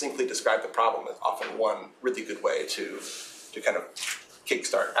to succinctly describe the problem is often one really good way to kind of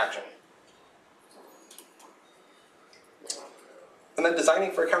kickstart action. And then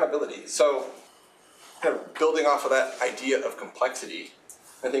designing for accountability. So kind of building off of that idea of complexity,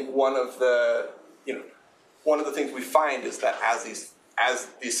 I think one of the things we find is that as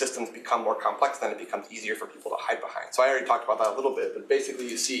these systems become more complex, then it becomes easier for people to hide behind. So I already talked about that a little bit, but basically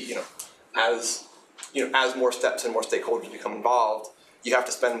you see, as more steps and more stakeholders become involved, you have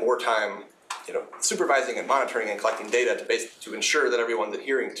to spend more time, supervising and monitoring and collecting data to ensure that everyone's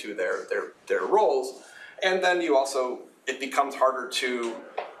adhering to their roles. And then it becomes harder to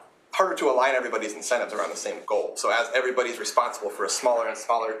align everybody's incentives around the same goal. So as everybody's responsible for a smaller and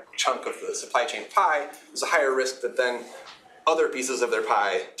smaller chunk of the supply chain pie, there's a higher risk that then other pieces of their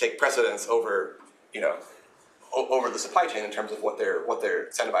pie take precedence over, over the supply chain in terms of what they're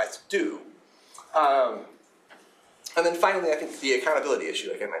incentivized to do. And then finally, I think the accountability issue,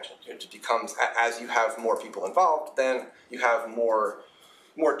 like I mentioned, it just becomes, as you have more people involved, then you have more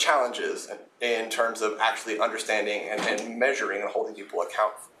challenges in terms of actually understanding and measuring and holding people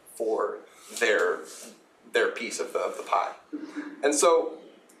account for their piece of the pie. And so,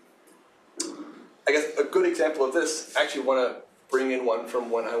 I guess a good example of this, I actually want to bring in one from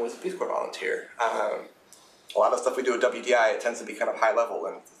when I was a Peace Corps volunteer. a lot of stuff we do at WDI, it tends to be kind of high level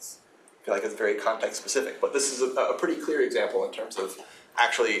and I feel like it's very context specific. But this is a pretty clear example in terms of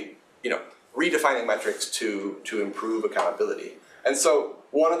actually, redefining metrics to improve accountability. And so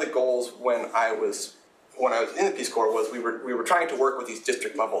one of the goals when I was in the Peace Corps was we were trying to work with these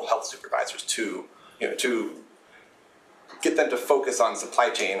district level health supervisors to get them to focus on supply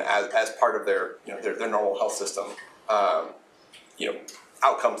chain as part of their normal health system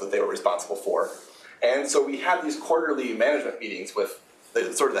outcomes that they were responsible for. And so we had these quarterly management meetings with the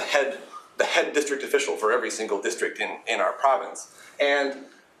head district official for every single district in our province. And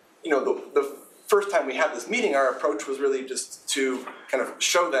the first time we had this meeting, our approach was really just to kind of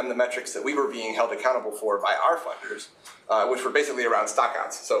show them the metrics that we were being held accountable for by our funders, which were basically around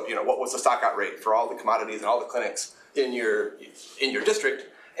stockouts. So what was the stockout rate for all the commodities and all the clinics in your district,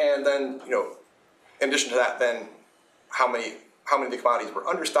 and then in addition to that, then how many of the commodities were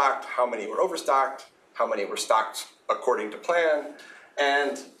understocked, how many were overstocked, how many were stocked according to plan,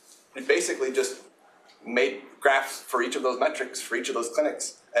 and we basically just made graphs for each of those metrics for each of those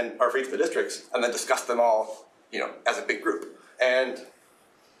clinics or for each of the districts, and then discussed them all as a big group. And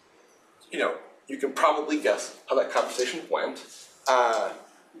you can probably guess how that conversation went.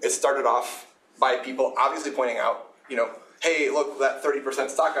 It started off by people obviously pointing out, hey, look, that 30%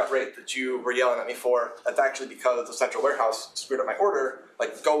 stockout rate that you were yelling at me for, that's actually because the central warehouse screwed up my order.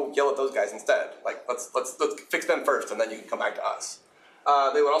 Like, go yell at those guys instead. Like, let's fix them first, and then you can come back to us.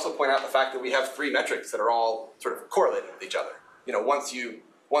 They would also point out the fact that we have 3 metrics that are all sort of correlated with each other.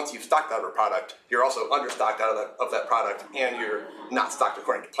 Once you've stocked out of a product, you're also understocked out of that product, and you're not stocked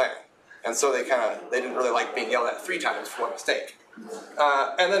according to plan. And so they didn't really like being yelled at 3 times for one mistake.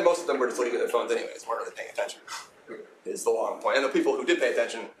 And then most of them were just looking at their phones anyways, weren't really paying attention, is the long point. And the people who did pay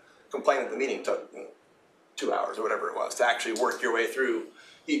attention complained that the meeting took 2 hours or whatever it was to actually work your way through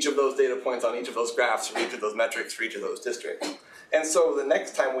each of those data points on each of those graphs for each of those metrics for each of those districts. And so the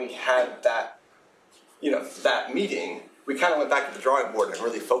next time we had that, that meeting, we kind of went back to the drawing board and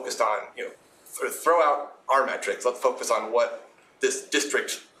really focused on, throw out our metrics. Let's focus on what this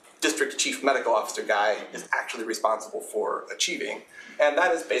district chief medical officer guy is actually responsible for achieving. And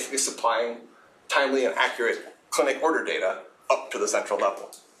that is basically supplying timely and accurate clinic order data up to the central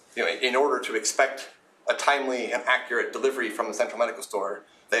level. In order to expect a timely and accurate delivery from the central medical store,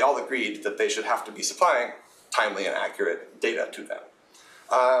 they all agreed that they should have to be supplying timely and accurate data to them.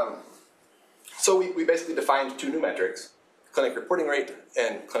 So we basically defined 2 new metrics, clinic reporting rate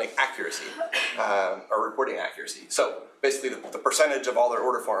and clinic accuracy, or reporting accuracy. So basically the percentage of all their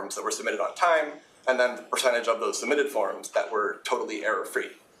order forms that were submitted on time, and then the percentage of those submitted forms that were totally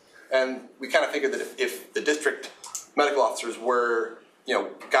error-free. And we kind of figured that if the district medical officers were,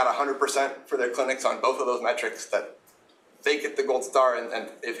 got 100% for their clinics on both of those metrics, that they get the gold star, and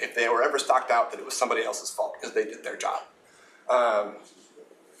if they were ever stocked out, that it was somebody else's fault because they did their job.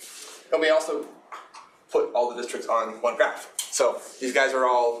 And we also put all the districts on one graph. So these guys are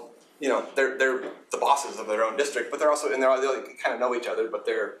all, they're the bosses of their own district, but they're also, and they kind of know each other, but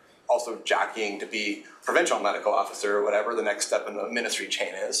they're also jockeying to be provincial medical officer or whatever the next step in the ministry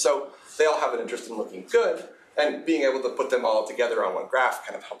chain is. So they all have an interest in looking good, and being able to put them all together on one graph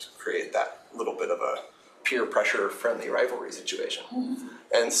kind of helps create that little bit of a peer pressure friendly rivalry situation. Mm-hmm.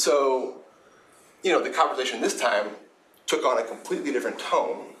 And so, the conversation this time took on a completely different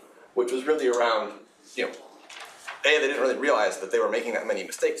tone, which was really around, they didn't really realize that they were making that many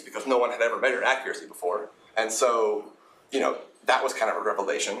mistakes because no one had ever measured accuracy before. And so, that was kind of a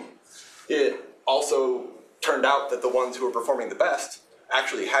revelation. It also turned out that the ones who were performing the best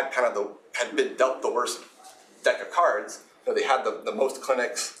actually had been dealt the worst deck of cards. They had the most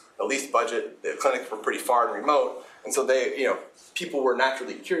clinics, the least budget, the clinics were pretty far and remote, and so people were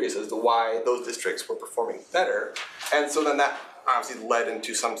naturally curious as to why those districts were performing better. And so then that obviously led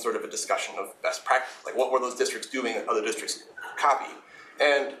into some sort of a discussion of best practice, like what were those districts doing that other districts copy.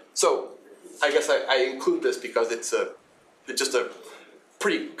 And so I guess I include this because it's just a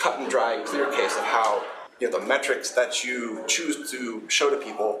pretty cut and dry, clear case of how the metrics that you choose to show to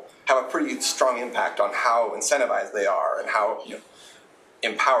people have a pretty strong impact on how incentivized they are and how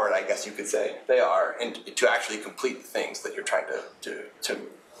empowered, I guess you could say, they are to actually complete the things that you're trying to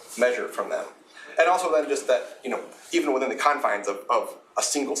measure from them. And also then just that, even within the confines of a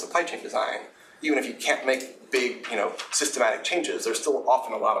single supply chain design, even if you can't make big, systematic changes, there's still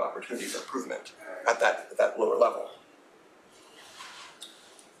often a lot of opportunity for improvement at that lower level.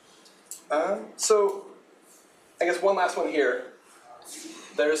 So I guess one last one here.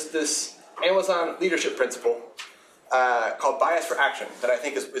 There's this Amazon leadership principle called bias for action that I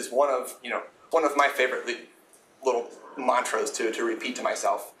think is one of my favorite little mantras to repeat to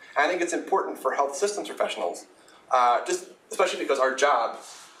myself. And I think it's important for health systems professionals, just especially because our job,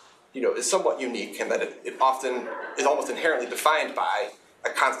 is somewhat unique in that it often is almost inherently defined by a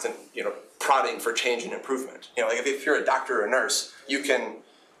constant, prodding for change and improvement. Like if you're a doctor or a nurse, you can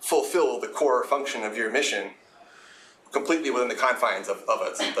fulfill the core function of your mission completely within the confines of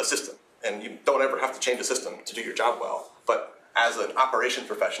a system. And you don't ever have to change a system to do your job well. But as an operations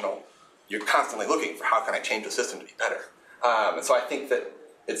professional, you're constantly looking for how can I change the system to be better. And so I think that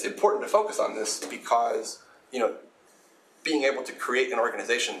it's important to focus on this because, being able to create an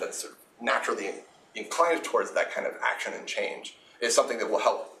organization that's sort of naturally inclined towards that kind of action and change is something that will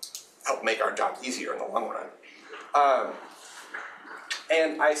help make our jobs easier in the long run.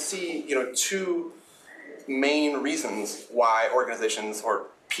 And I see, two main reasons why organizations or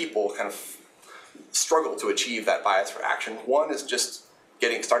people kind of struggle to achieve that bias for action. One is just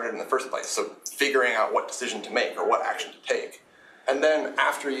getting started in the first place, so figuring out what decision to make or what action to take. And then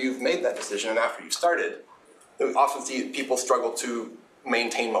after you've made that decision and after you've started, we often see people struggle to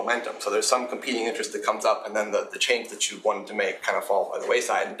maintain momentum. So there's some competing interest that comes up and then the change that you wanted to make kind of falls by the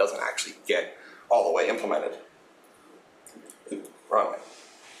wayside and doesn't actually get all the way implemented. Wrong way.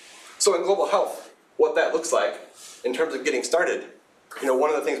 So in global health, what that looks like in terms of getting started, one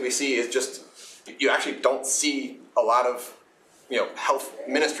of the things we see is just you actually don't see a lot of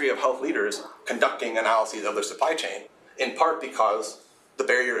Ministry of Health leaders conducting analyses of their supply chain, in part because the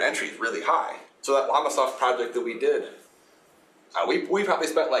barrier to entry is really high. So that Lamasoft project that we did, we probably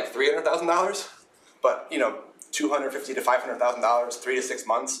spent like $300,000, but $250,000 to $500,000, 3 to 6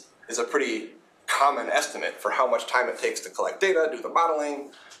 months is a pretty common estimate for how much time it takes to collect data, do the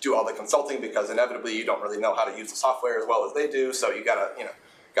modeling, do all the consulting, because inevitably you don't really know how to use the software as well as they do, so you gotta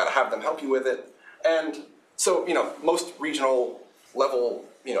have them help you with it. And so most regional level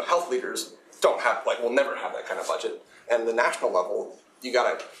health leaders don't have, will never have that kind of budget. And the national level, you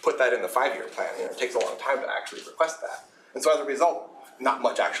gotta put that in the 5-year plan. It takes a long time to actually request that. And so as a result, not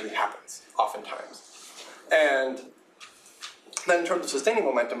much actually happens, oftentimes. And then in terms of sustaining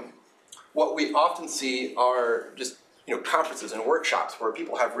momentum, what we often see are just conferences and workshops where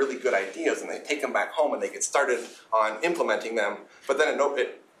people have really good ideas and they take them back home and they get started on implementing them, but then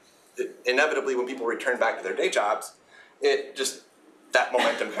inevitably when people return back to their day jobs, that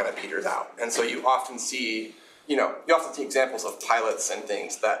momentum kind of peters out. And so you often see examples of pilots and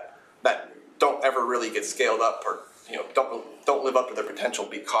things that don't ever really get scaled up or don't live up to their potential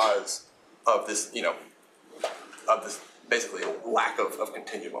because of this basically lack of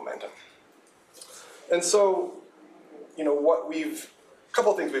continued momentum. And so a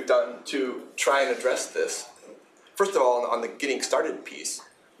couple of things we've done to try and address this. First of all, on the getting started piece,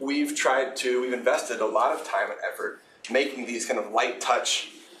 we've invested a lot of time and effort making these kind of light touch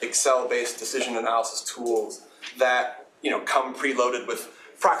Excel-based decision analysis tools that come preloaded with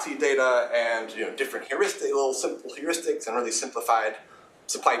proxy data and different little simple heuristics and really simplified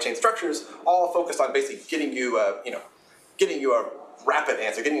supply chain structures, all focused on basically getting you a rapid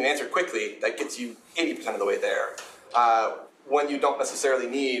answer, getting an answer quickly that gets you 80% of the way there. When you don't necessarily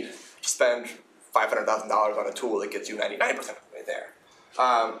need to spend $500,000 on a tool that gets you 99% of the way there.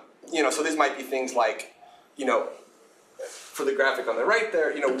 So these might be things like, for the graphic on the right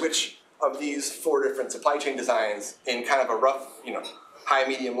there, which of these 4 different supply chain designs in kind of a rough, high,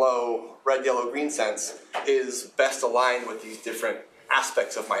 medium, low, red, yellow, green sense is best aligned with these different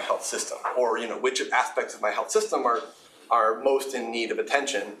aspects of my health system, or which aspects of my health system are most in need of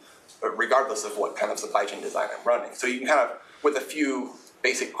attention, regardless of what kind of supply chain design I'm running. So you can kind of, with a few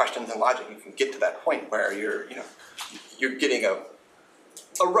basic questions and logic, you can get to that point where you're getting a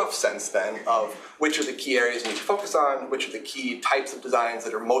rough sense then of which are the key areas you need to focus on, which are the key types of designs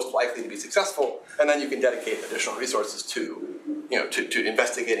that are most likely to be successful, and then you can dedicate additional resources to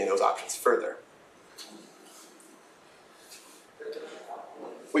investigating those options further.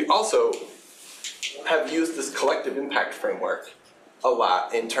 We also have used this collective impact framework a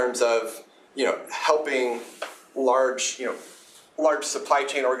lot in terms of helping large supply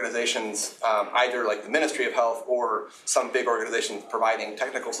chain organizations, either like the Ministry of Health or some big organizations providing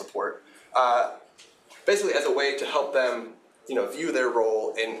technical support, basically as a way to help them view their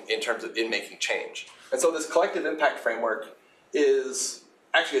role in terms of making change. And so this collective impact framework is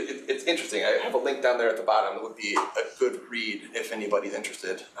actually, it's interesting. I have a link down there at the bottom that would be a good read if anybody's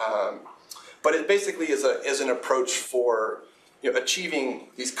interested. But it basically is an approach for achieving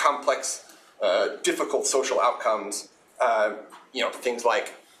these complex, difficult social outcomes. Things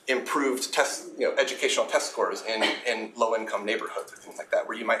like improved educational test scores in low-income neighborhoods or things like that,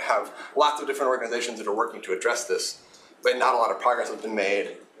 where you might have lots of different organizations that are working to address this, but not a lot of progress has been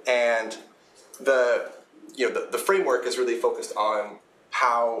made. And the the framework is really focused on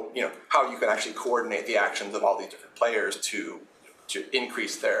how you can actually coordinate the actions of all these different players to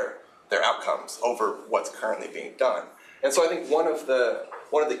increase their outcomes over what's currently being done. And so I think one of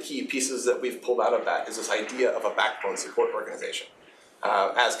the key pieces that we've pulled out of that is this idea of a backbone support organization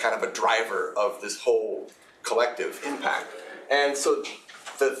as kind of a driver of this whole collective impact. And so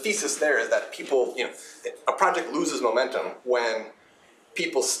the thesis there is that people, a project loses momentum when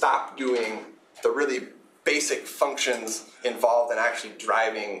people stop doing the really basic functions involved in actually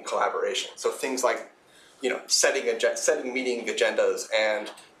driving collaboration. So things like, setting meeting agendas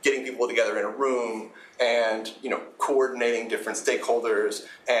and getting people together in a room and, coordinating different stakeholders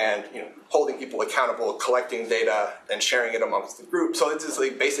and, holding people accountable, collecting data and sharing it amongst the group. So it's this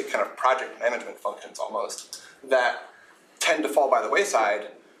like basic kind of project management functions almost that tend to fall by the wayside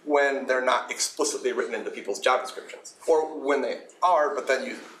when they're not explicitly written into people's job descriptions, or when they are, but then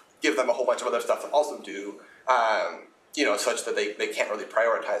you give them a whole bunch of other stuff to also do, such that they can't really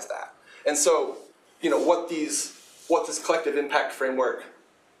prioritize that. And so, what this collective impact framework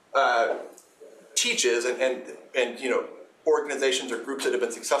teaches, and organizations or groups that have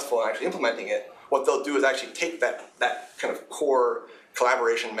been successful in actually implementing it, what they'll do is actually take that kind of core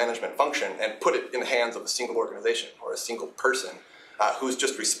collaboration management function and put it in the hands of a single organization or a single person who's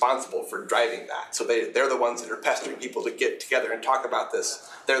just responsible for driving that. So they're the ones that are pestering people to get together and talk about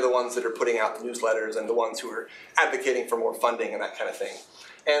this. They're the ones that are putting out the newsletters and the ones who are advocating for more funding and that kind of thing.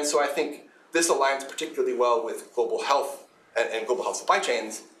 And so I think this aligns particularly well with global health and global health supply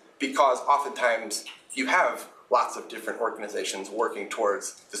chains, because oftentimes you have lots of different organizations working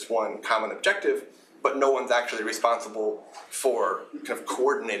towards this one common objective, but no one's actually responsible for kind of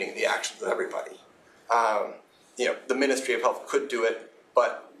coordinating the actions of everybody. The Ministry of Health could do it,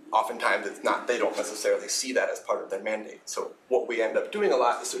 but oftentimes it's not, they don't necessarily see that as part of their mandate. So what we end up doing a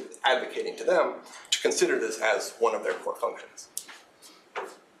lot is sort of advocating to them to consider this as one of their core functions.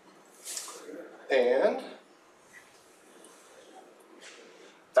 And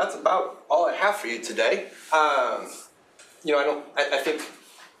that's about all I have for you today. I think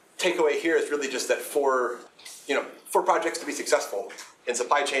takeaway here is really just that for projects to be successful in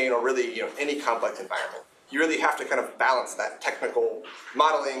supply chain or really any complex environment, you really have to kind of balance that technical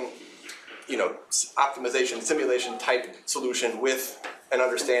modeling, optimization, simulation type solution with an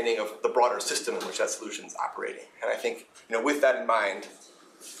understanding of the broader system in which that solution is operating. And I think with that in mind,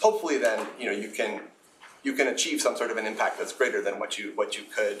 hopefully then you can achieve some sort of an impact that's greater than what you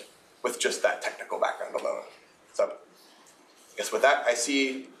could with just that technical background alone. So I guess with that, I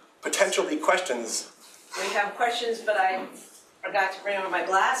see potentially questions. We have questions, but I forgot to bring over my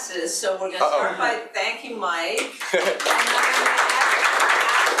glasses, so we're going to start by thanking Mike.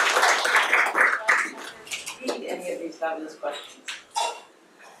 Read any of these fabulous questions.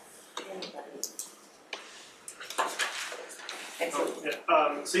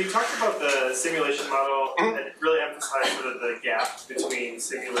 Excellent. So you talked about the simulation model and really emphasized sort of the gap between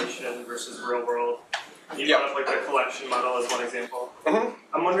simulation versus real world. You brought up like the collection model as one example.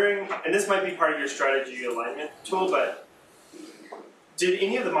 I'm wondering, and this might be part of your strategy alignment tool, but did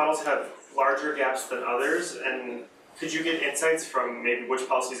any of the models have larger gaps than others? And could you get insights from maybe which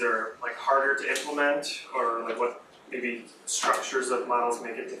policies are like harder to implement, or like what maybe structures of models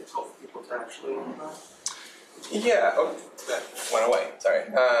make it difficult for people to actually implement? Yeah, that went away, sorry.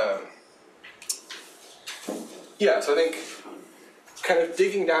 So I think kind of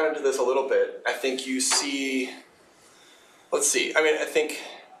digging down into this a little bit, I think you see, I think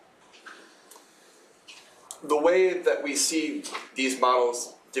the way that we see these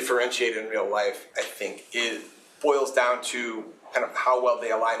models differentiate in real life, I think it boils down to kind of how well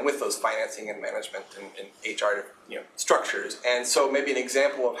they align with those financing and management and HR structures. And so maybe an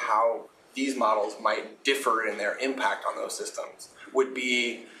example of how these models might differ in their impact on those systems would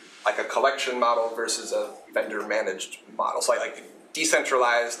be like a collection model versus a vendor managed model. So like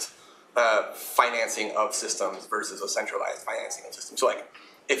decentralized financing of systems versus a centralized financing of systems. So like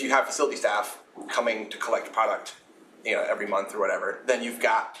if you have facility staff coming to collect product, every month or whatever, then you've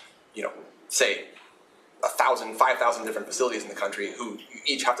got, say 1,000, 5,000 different facilities in the country who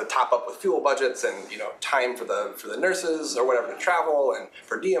each have to top up with fuel budgets and time for the nurses or whatever to travel and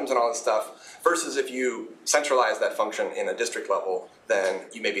per diems and all this stuff. Versus if you centralize that function in a district level, then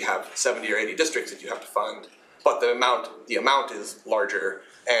you maybe have 70 or 80 districts that you have to fund, but the amount is larger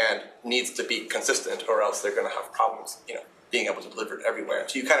and needs to be consistent, or else they're going to have problems, being able to deliver it everywhere.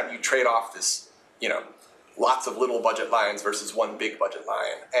 So you trade off this, lots of little budget lines versus one big budget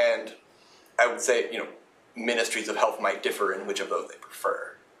line. And I would say, ministries of health might differ in which of those they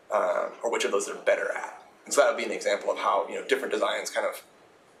prefer, or which of those they're better at. And so that would be an example of how different designs kind of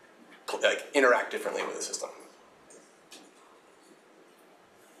like interact differently with the system.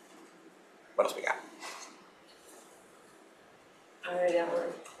 What else we got? All right, Emily,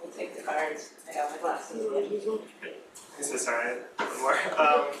 we'll take the cards. I got my glasses. So sorry, one more.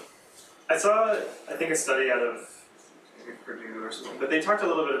 I saw, I think, a study out of maybe Purdue or something, but they talked a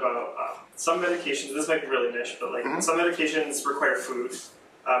little bit about some medications. This might be really niche, but like some medications require food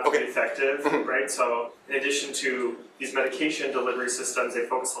to be effective, right? So in addition to these medication delivery systems, they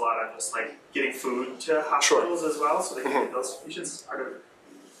focus a lot on just like getting food to hospitals as well, so they can get those patients part of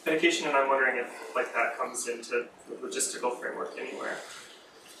medication. And I'm wondering if like that comes into the logistical framework anywhere.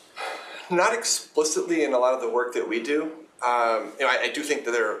 Not explicitly in a lot of the work that we do. I do think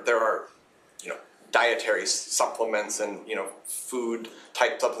that there are, dietary supplements and, food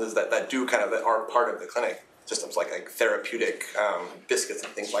type substances that do kind of, that are part of the clinic systems, like therapeutic biscuits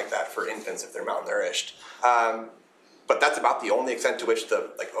and things like that for infants if they're malnourished. But that's about the only extent to which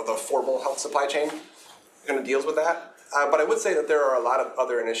the formal health supply chain kind of deals with that. But I would say that there are a lot of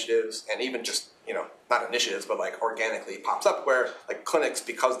other initiatives, and even just, not initiatives, but like organically pops up where like clinics,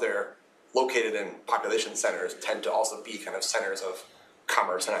 because they're located in population centers, tend to also be kind of centers of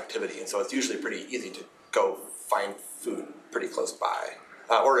commerce and activity. And so it's usually pretty easy to go find food pretty close by.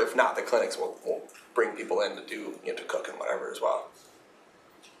 Or if not, the clinics will bring people in to do, to cook and whatever as well.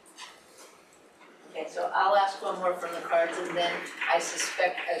 Okay, so I'll ask one more from the cards, and then I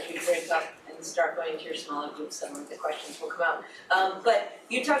suspect as we break up and start going to your smaller groups, some of the questions will come out. But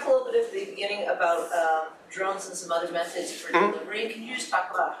you talked a little bit at the beginning about drones and some other methods for delivery. Can you just talk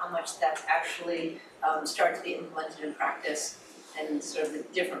about how much that's actually started to be implemented in practice and sort of the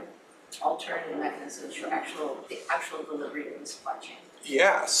different alternative mechanisms for the actual delivery in the supply chain?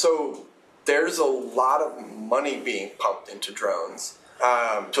 Yeah, so there's a lot of money being pumped into drones.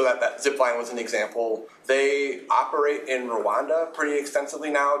 So that zip line was an example. They operate in Rwanda pretty extensively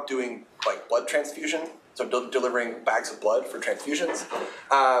now, doing like blood transfusion, so delivering bags of blood for transfusions.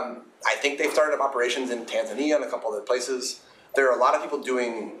 I think they've started up operations in Tanzania and a couple other places. There are a lot of people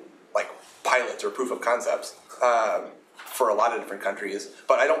doing like pilots or proof of concepts for a lot of different countries,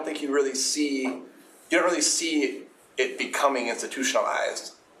 but I don't think you don't really see it becoming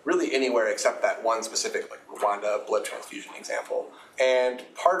institutionalized really anywhere except that one specific like Rwanda blood transfusion example. And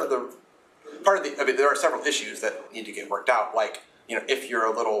there are several issues that need to get worked out, like, if you're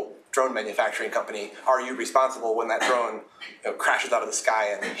a little drone manufacturing company, are you responsible when that drone crashes out of the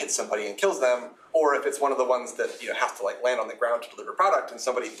sky and hits somebody and kills them? Or if it's one of the ones that has to like land on the ground to deliver product and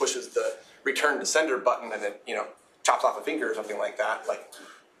somebody pushes the return to sender button and it chops off a finger or something like that, like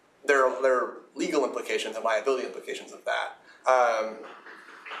there are legal implications and liability implications of that.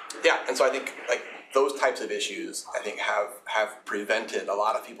 And so I think like those types of issues I think have prevented a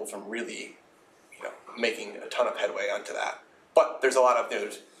lot of people from really making a ton of headway onto that. But there's a lot of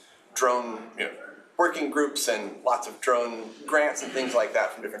there's drone working groups and lots of drone grants and things like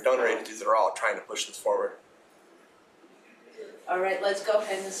that from different donor agencies that are all trying to push this forward. All right, let's go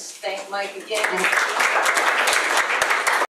ahead and thank Mike again.